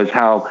really knows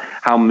how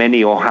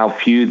many or how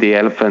few the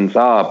elephants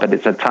are, but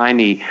it's a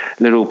tiny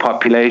little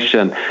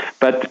population.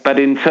 But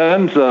in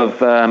terms of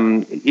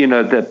the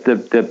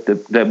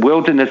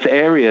wilderness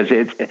areas,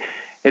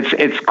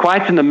 it's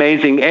quite an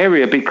amazing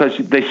area because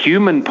the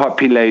human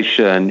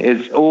population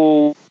is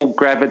all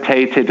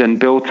gravitated and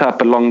built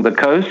up along the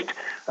coast.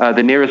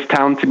 The nearest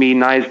town to me,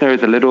 Knysna,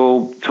 is a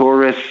little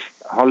tourist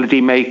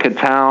holidaymaker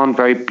town,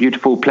 very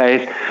beautiful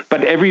place.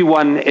 But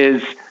everyone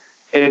is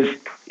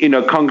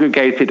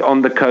congregated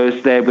on the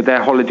coast there with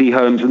their holiday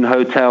homes and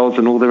hotels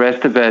and all the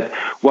rest of it.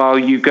 While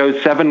you go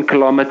 7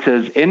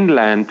 kilometers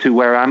inland to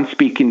where I'm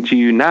speaking to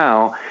you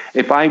now,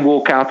 if I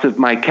walk out of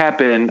my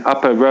cabin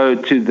up a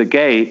road to the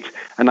gate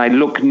and I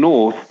look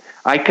north,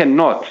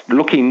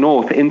 looking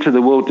north into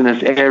the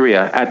wilderness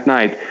area at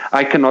night,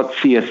 I cannot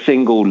see a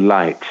single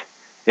light.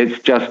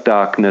 It's just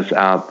darkness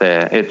out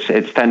there.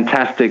 It's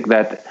fantastic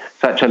that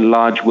such a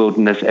large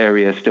wilderness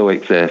area still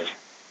exists.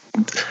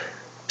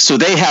 So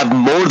they have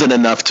more than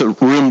enough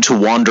room to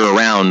wander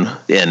around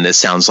in, it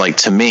sounds like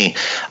to me.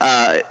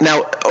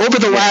 Now, over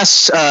the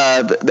last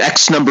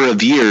X number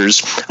of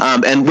years,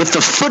 and with the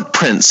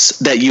footprints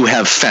that you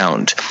have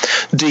found,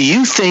 do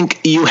you think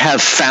you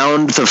have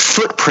found the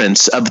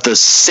footprints of the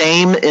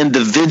same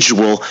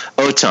individual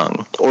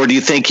Otang, or do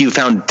you think you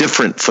found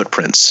different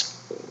footprints?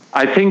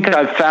 I think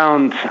I've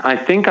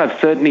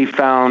certainly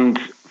found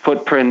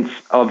footprints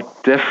of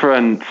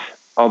different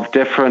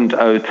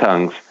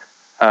Otangs.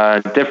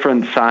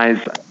 Different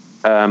size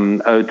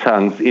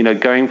Otangs,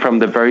 going from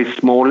the very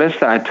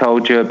smallest that I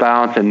told you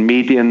about and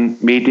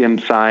medium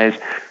size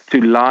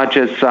to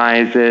larger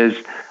sizes.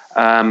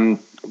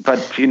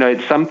 But,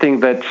 it's something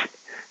that's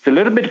a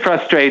little bit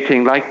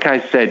frustrating. Like I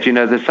said,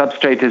 the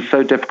substrate is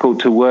so difficult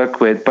to work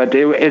with, but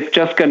it's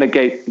just going to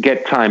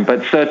get time.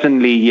 But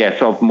certainly,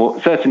 yes, of more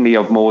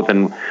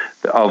than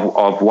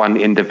of one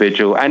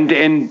individual, and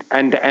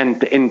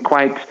in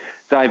quite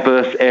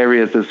diverse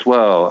areas as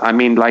well. I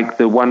mean, like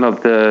the one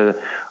of the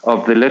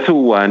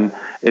little one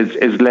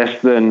is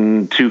less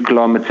than 2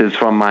 kilometers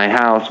from my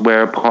house,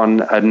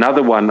 whereupon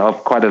another one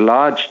of quite a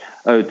large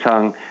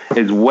Otang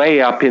is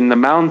way up in the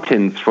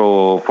mountains,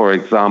 for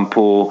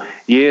example,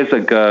 years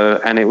ago,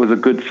 and it was a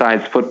good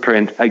sized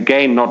footprint,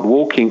 again not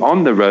walking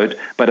on the road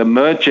but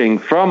emerging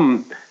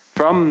from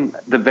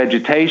the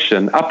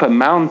vegetation up a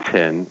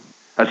mountain,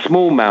 a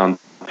small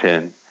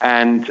mountain,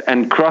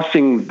 and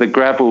crossing the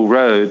gravel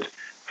road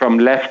from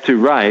left to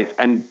right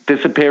and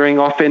disappearing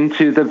off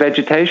into the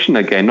vegetation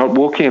again, not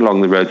walking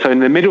along the road. So in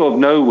the middle of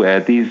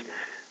nowhere, these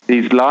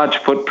large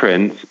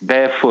footprints,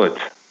 barefoot,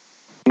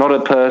 not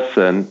a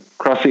person,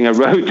 crossing a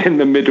road in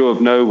the middle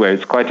of nowhere.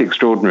 It's quite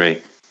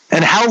extraordinary.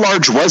 And how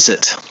large was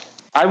it?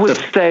 I would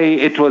say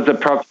it was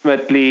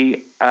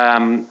approximately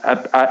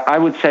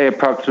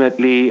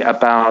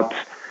about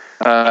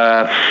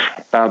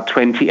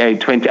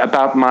 28,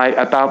 about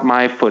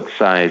my foot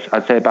size.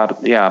 I'd say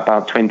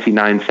about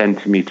 29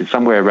 centimeters,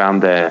 somewhere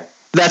around there.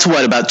 That's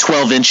what, about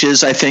 12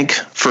 inches, I think,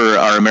 for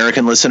our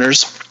American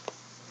listeners?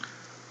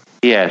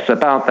 Yes,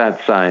 about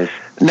that size.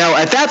 Now,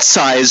 at that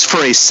size, for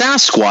a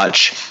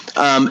Sasquatch,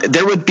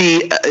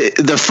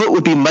 the foot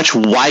would be much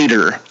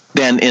wider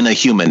than in a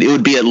human. It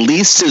would be at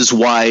least as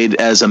wide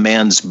as a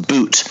man's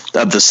boot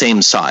of the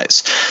same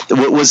size.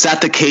 Was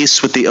that the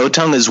case with the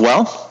Otang as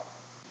well?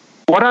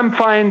 What I'm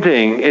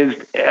finding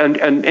is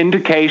an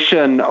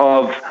indication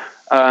of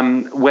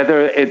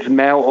whether it's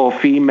male or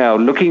female,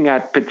 looking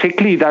at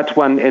particularly that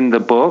one in the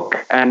book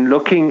and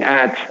looking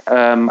at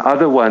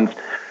other ones.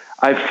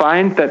 I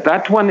find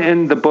that one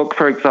in the book,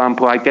 for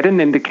example, I get an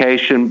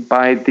indication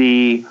by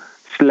the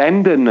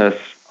slenderness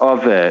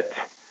of it.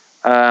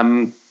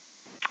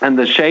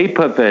 the shape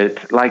of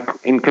it, like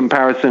in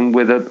comparison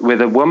with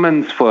a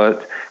woman's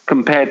foot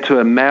compared to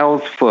a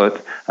male's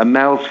foot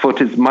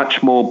is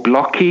much more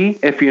blocky,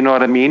 if you know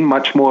what I mean,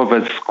 much more of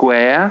a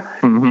square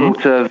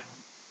sort of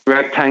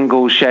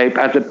rectangle shape,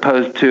 as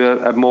opposed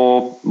to a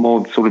more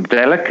sort of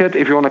delicate,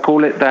 if you want to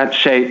call it that,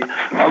 shape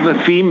of a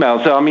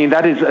female. So I mean,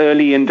 that is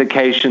early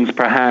indications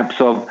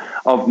perhaps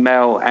of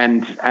male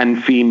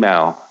and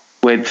female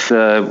with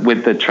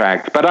the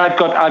tracks. But I've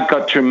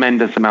got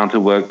tremendous amount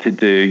of work to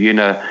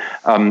do,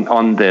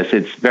 on this.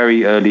 It's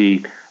very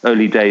early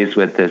days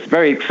with this.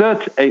 Very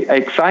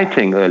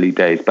exciting early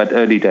days, but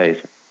early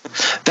days.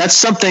 That's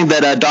something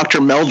that Dr.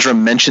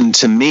 Meldrum mentioned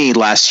to me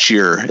last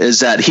year, is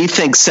that he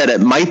thinks that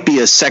it might be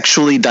a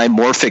sexually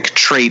dimorphic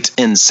trait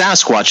in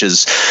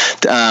Sasquatches,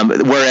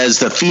 whereas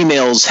the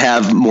females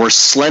have more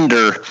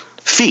slender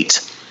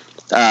feet.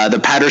 The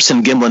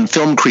Patterson-Gimlin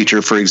film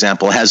creature, for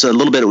example, has a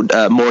little bit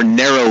more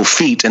narrow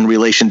feet in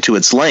relation to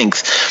its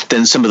length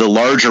than some of the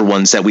larger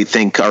ones that we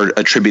think are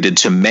attributed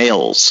to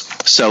males.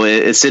 So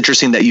it's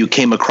interesting that you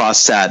came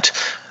across that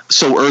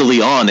so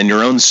early on in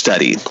your own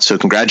study. So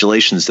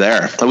congratulations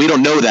there. We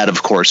don't know that,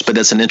 of course, but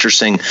it's an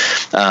interesting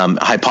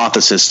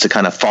hypothesis to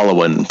kind of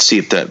follow and see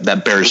if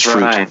that bears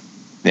fruit. Right.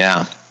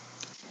 Yeah.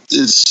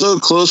 It's so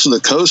close to the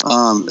coast,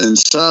 and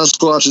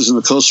Sasquatches in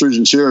the coastal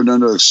regions here are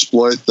known to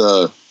exploit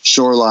the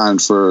shoreline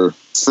for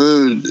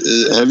food.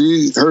 Have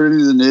you heard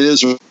any of the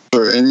natives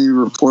or any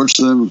reports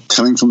of them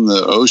coming from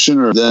the ocean,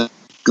 or then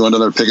going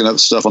down there picking up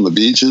stuff on the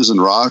beaches and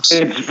rocks?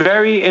 It's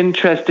very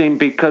interesting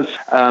because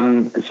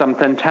some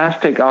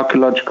fantastic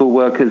archaeological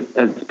work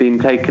has been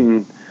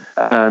taken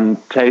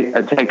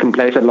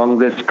place along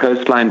this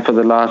coastline for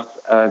the last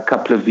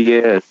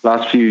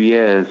few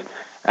years,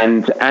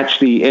 and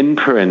actually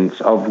imprints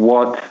of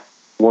what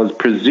was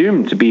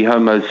presumed to be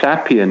Homo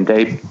sapien,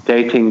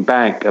 dating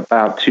back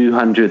about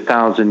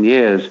 200,000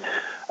 years,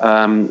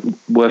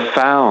 were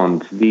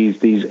found.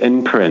 These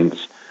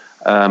imprints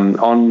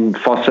on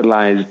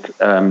fossilized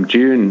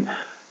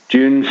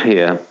dunes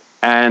here,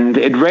 and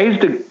it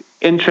raised an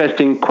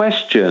interesting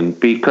question,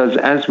 because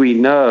as we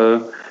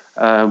know,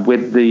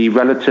 with the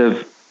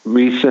relative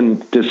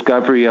recent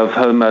discovery of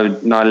Homo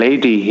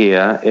naledi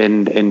here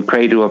in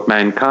Cradle of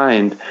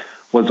Mankind,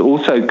 was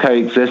also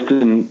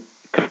coexisting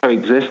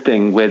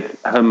with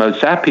Homo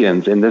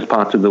sapiens in this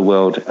part of the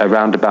world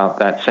around about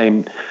that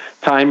same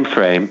time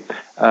frame,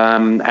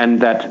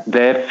 and that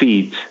their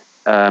feet,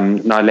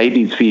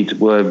 Naledi's feet,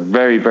 were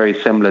very, very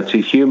similar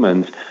to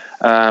humans.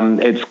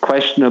 It's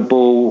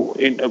questionable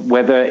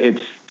whether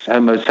it's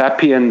Homo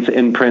sapiens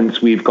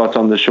imprints we've got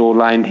on the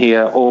shoreline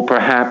here, or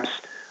perhaps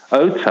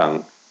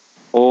Otang,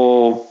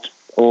 or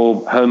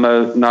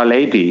Homo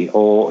naledi,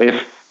 or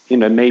if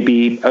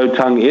maybe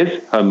Otang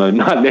is Homo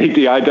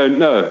naledi. I don't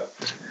know.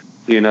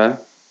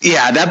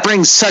 Yeah, that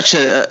brings such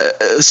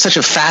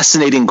a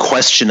fascinating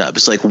question up.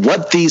 It's like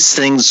what these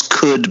things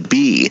could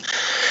be,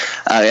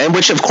 and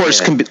which, of course,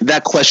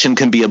 that question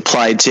can be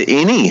applied to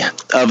any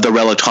of the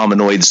relict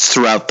hominoids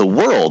throughout the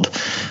world.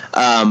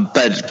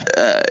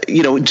 But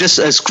just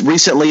as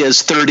recently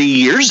as 30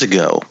 years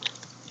ago,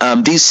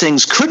 these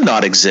things could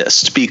not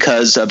exist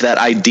because of that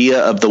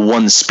idea of the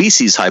one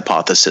species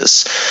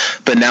hypothesis.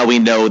 But now we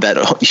know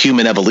that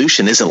human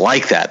evolution isn't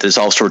like that. There's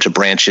all sorts of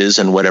branches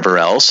and whatever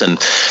else. And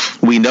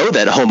we know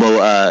that Homo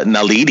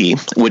naledi,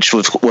 which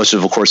was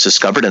of course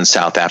discovered in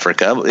South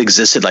Africa,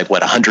 existed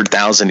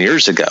 100,000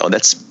 years ago.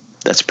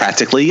 That's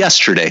practically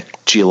yesterday,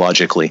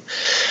 geologically.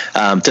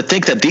 To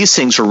think that these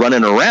things were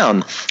running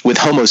around with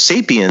Homo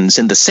sapiens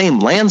in the same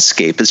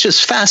landscape is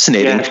just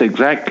fascinating. Yes,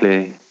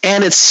 exactly.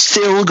 And it's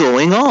still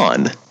going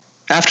on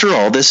after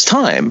all this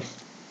time.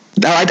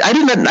 Now, I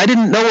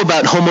didn't know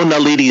about Homo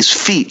naledi's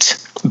feet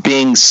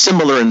being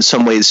similar in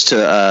some ways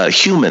to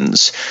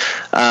humans.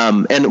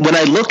 And when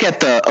I look at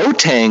the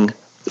Otang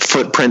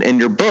footprint in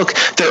your book,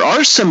 there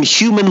are some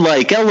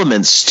human-like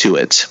elements to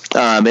it.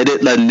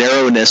 The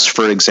narrowness,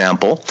 for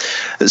example.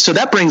 So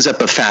that brings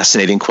up a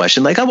fascinating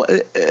question. I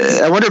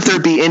wonder if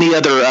there'd be any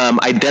other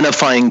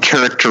identifying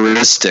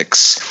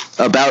characteristics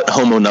about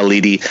Homo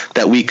naledi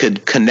that we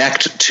could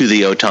connect to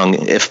the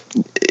Otang, if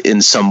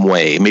in some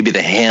way, maybe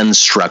the hand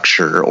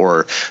structure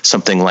or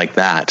something like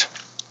that.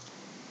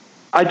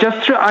 I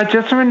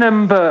just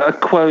remember a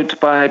quote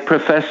by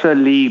Professor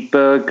Lee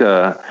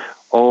Berger,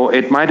 or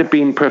it might have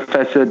been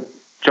Professor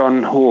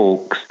John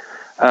Hawkes,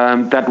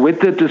 that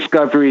with the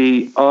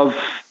discovery of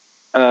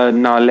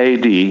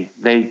Naledi,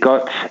 they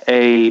got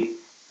a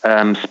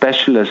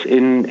specialist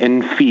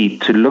in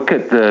feet to look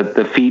at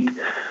the feet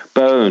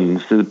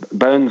bones, the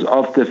bones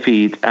of the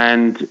feet,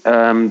 and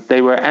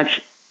they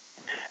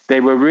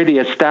were really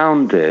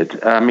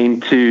astounded. I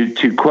mean,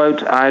 to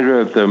quote either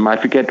of them, I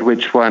forget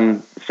which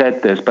one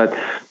said this, but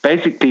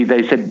basically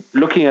they said,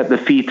 looking at the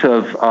feet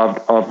of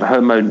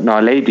Homo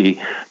naledi,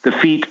 the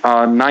feet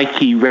are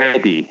Nike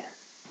ready.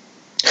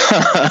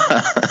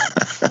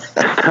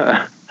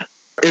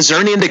 Is there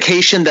any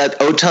indication that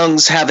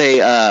Otangs have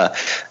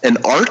an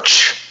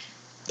arch,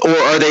 or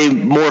are they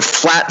more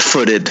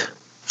flat-footed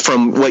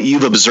from what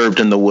you've observed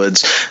in the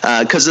woods,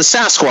 because the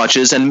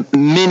Sasquatches and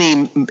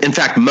in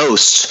fact,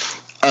 most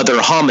other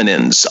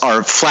hominins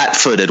are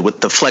flat-footed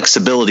with the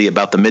flexibility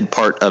about the mid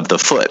part of the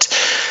foot.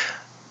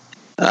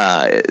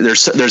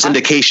 There's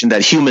indication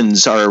that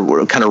humans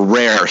are kind of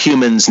rare.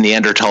 Humans,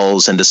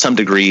 Neanderthals, and to some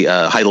degree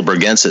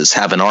Heidelbergensis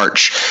have an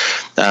arch,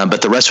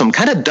 but the rest of them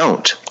kind of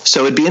don't.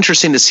 So it'd be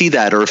interesting to see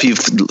that, or if you've...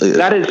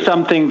 That is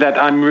something that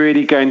I'm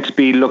really going to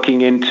be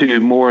looking into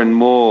more and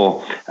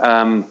more.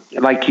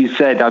 Like you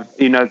said,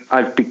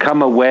 I've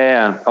become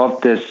aware of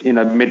this,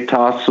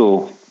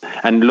 mid-tarsal,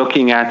 and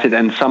looking at it,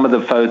 and some of the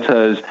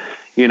photos,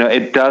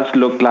 it does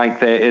look like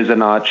there is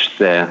an arch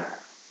there.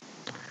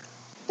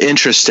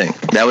 Interesting.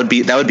 That would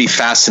be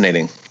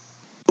fascinating.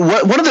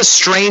 One of the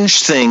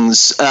strange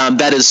things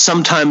that is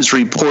sometimes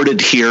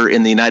reported here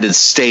in the United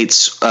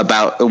States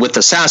with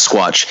the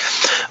Sasquatch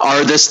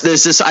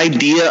there's this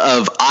idea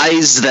of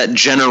eyes that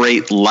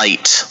generate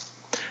light.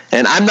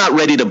 And I'm not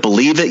ready to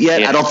believe it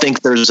yet. Yeah. I don't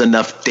think there's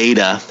enough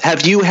data.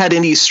 Have you had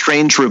any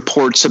strange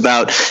reports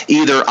about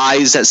either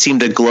eyes that seem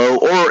to glow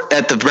or,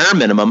 at the bare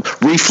minimum,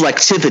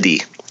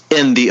 reflectivity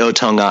in the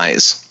Otang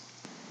eyes?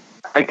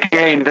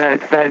 Again,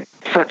 that's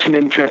such an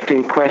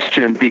interesting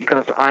question,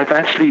 because I've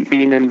actually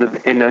been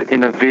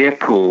in a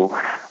vehicle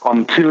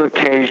on 2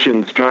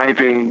 occasions,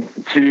 driving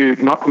to,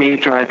 not me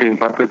driving,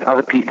 but with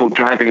other people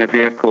driving a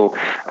vehicle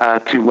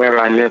to where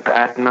I live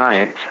at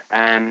night.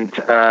 And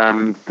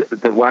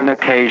the one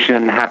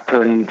occasion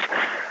happened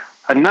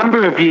a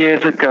number of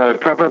years ago,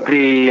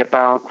 probably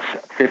about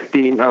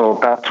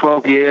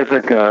 12 years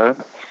ago.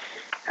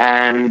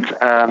 And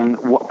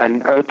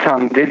an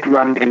Otang did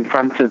run in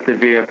front of the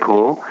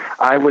vehicle.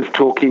 I was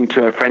talking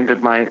to a friend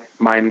of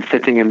mine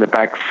sitting in the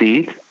back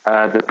seat.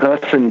 The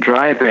person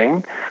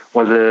driving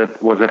was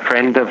a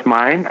friend of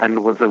mine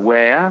and was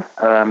aware,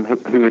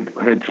 who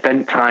had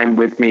spent time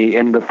with me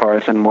in the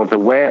forest and was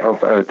aware of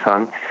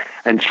Otang.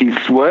 And she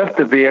swerved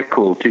the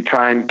vehicle to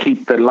try and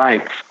keep the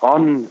lights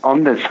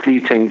on this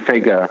fleeting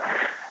figure.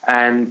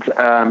 And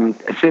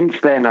since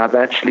then, I've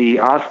actually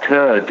asked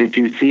her, did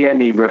you see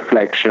any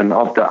reflection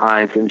of the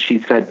eyes? And she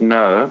said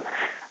no.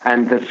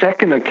 And the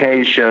second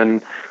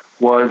occasion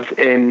was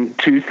in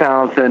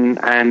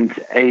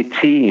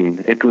 2018.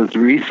 It was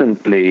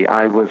recently.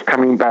 I was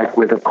coming back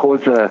with a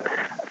Xhosa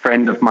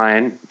friend of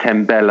mine,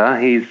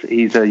 Tembela.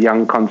 He's a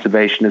young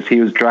conservationist.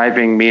 He was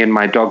driving me and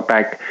my dog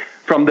back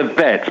from the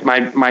vet. My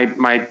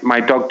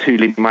dog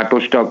Tuli, my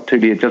bush dog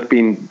Tuli, had just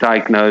been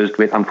diagnosed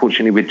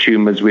unfortunately with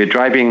tumors. We were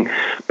driving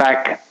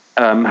back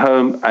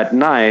home at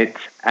night,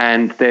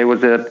 and we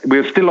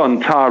were still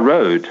on tar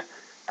road,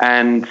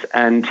 and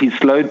he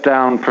slowed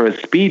down for a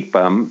speed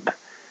bump,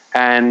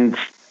 and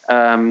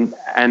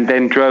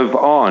then drove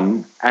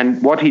on.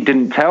 And what he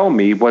didn't tell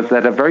me was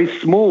that a very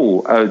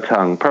small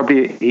Otang,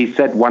 probably he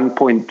said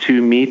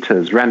 1.2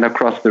 meters, ran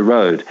across the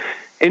road.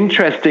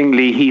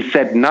 Interestingly, he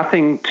said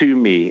nothing to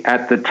me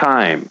at the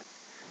time.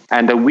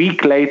 And a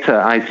week later,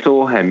 I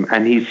saw him,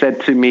 and he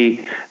said to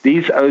me,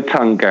 these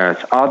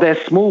Otangars, are there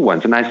small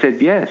ones? And I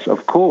said, yes,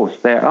 of course,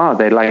 there are.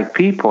 They're like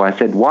people. I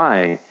said,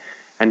 why?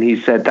 And he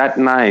said, that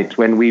night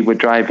when we were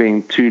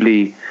driving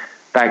Tuli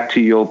back to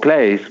your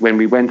place, when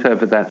we went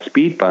over that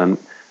speed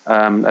bump,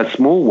 a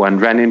small one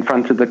ran in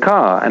front of the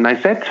car. And I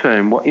said to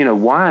him,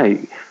 why?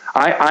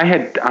 I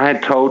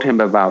had told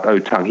him about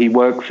Otang. He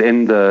works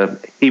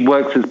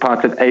as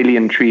part of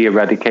alien tree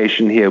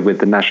eradication here with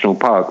the national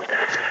parks,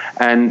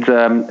 and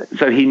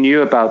so he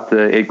knew about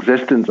the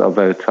existence of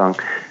Otang.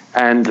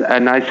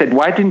 And I said,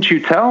 why didn't you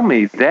tell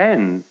me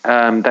then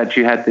that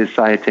you had this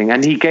sighting?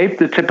 And he gave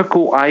the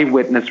typical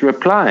eyewitness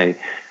reply,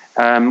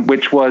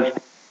 which was,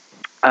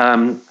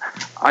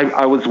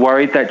 I was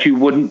worried that you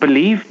wouldn't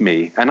believe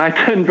me. And I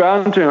turned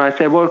around to him. I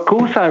said, well, of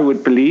course I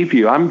would believe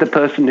you. I'm the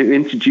person who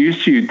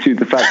introduced you to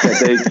the fact that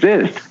they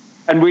exist.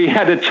 And we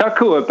had a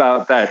chuckle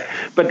about that.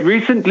 But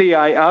recently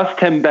I asked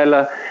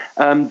Tembela,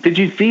 did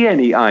you see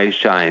any eye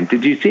shine?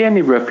 Did you see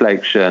any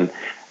reflection?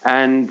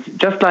 And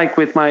just like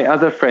with my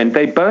other friend,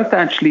 they both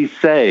actually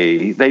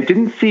say they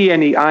didn't see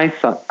any eye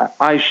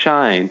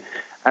shine,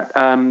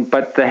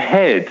 but the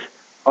head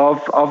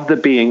of the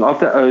being, of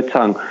the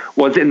Otang,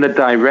 was in the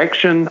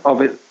direction of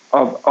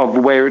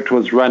where it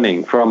was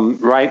running, from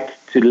right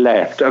to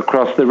left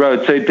across the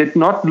road. So it did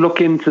not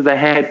look into the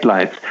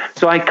headlights.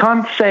 So I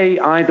can't say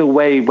either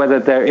way whether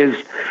there is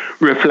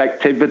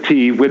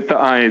reflectivity with the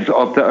eyes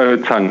of the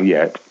Otang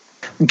yet.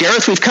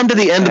 Gareth, we've come to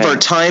the end of our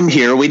time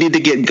here. We need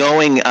to get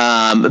going.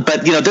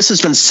 But this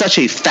has been such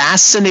a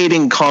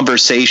fascinating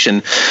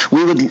conversation.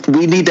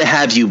 We need to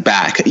have you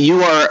back.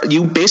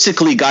 You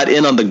basically got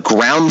in on the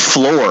ground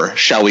floor,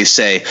 shall we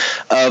say,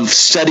 of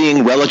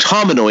studying relict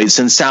hominoids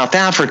in South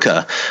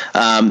Africa.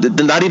 You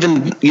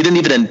didn't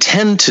even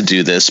intend to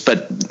do this,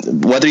 but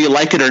whether you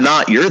like it or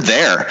not, you're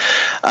there.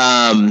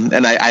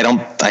 And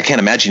I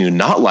can't imagine you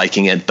not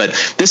liking it, but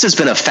this has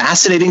been a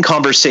fascinating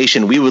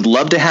conversation. We would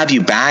love to have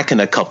you back in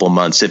a couple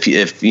months, if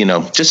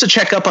just to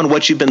check up on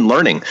what you've been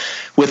learning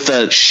with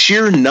the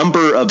sheer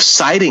number of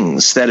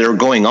sightings that are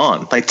going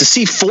on. Like, to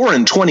see 4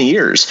 in 20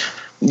 years,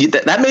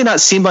 that may not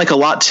seem like a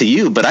lot to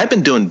you, but I've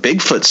been doing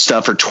Bigfoot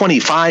stuff for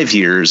 25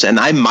 years, and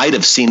I might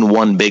have seen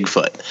one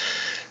Bigfoot.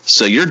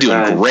 So you're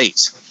doing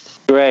great.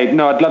 Great.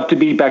 No, I'd love to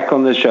be back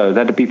on the show.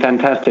 That'd be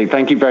fantastic.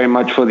 Thank you very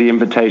much for the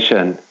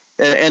invitation.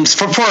 And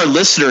for our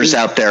listeners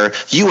out there,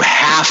 you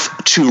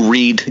have to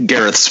read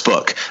Gareth's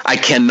book. I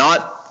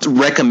cannot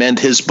recommend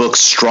his book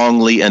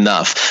strongly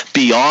enough.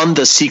 Beyond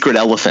the Secret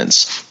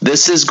Elephants.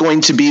 This is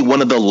going to be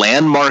one of the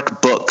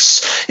landmark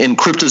books in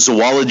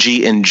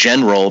cryptozoology in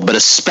general, but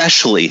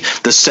especially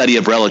the study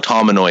of relict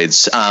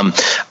hominoids.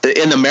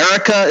 In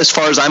America, as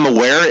far as I'm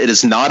aware, it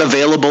is not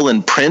available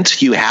in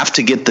print. You have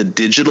to get the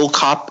digital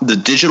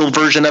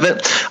version of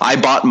it. I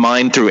bought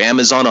mine through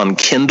Amazon on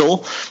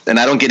Kindle, and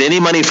I don't get any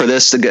money for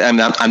this.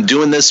 I'm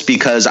doing this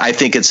because I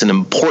think it's an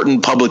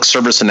important public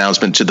service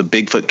announcement to the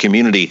Bigfoot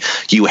community.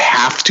 You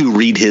have to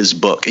read his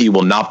book. You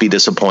will not be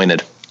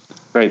disappointed.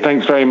 Great.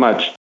 Thanks very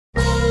much.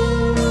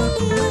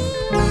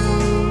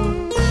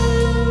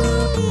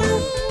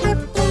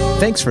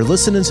 Thanks for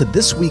listening to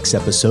this week's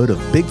episode of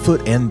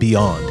Bigfoot and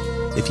Beyond.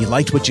 If you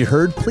liked what you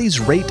heard, please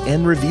rate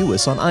and review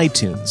us on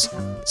iTunes.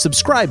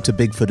 Subscribe to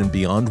Bigfoot and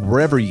Beyond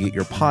wherever you get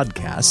your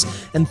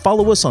podcasts, and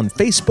follow us on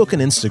Facebook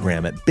and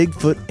Instagram at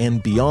Bigfoot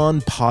and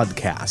Beyond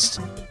Podcast.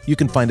 You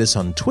can find us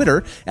on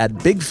Twitter at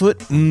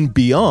Bigfoot and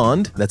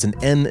Beyond, that's an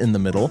N in the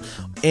middle,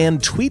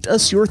 and tweet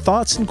us your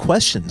thoughts and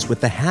questions with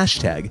the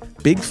hashtag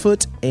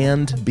Bigfoot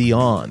and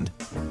Beyond.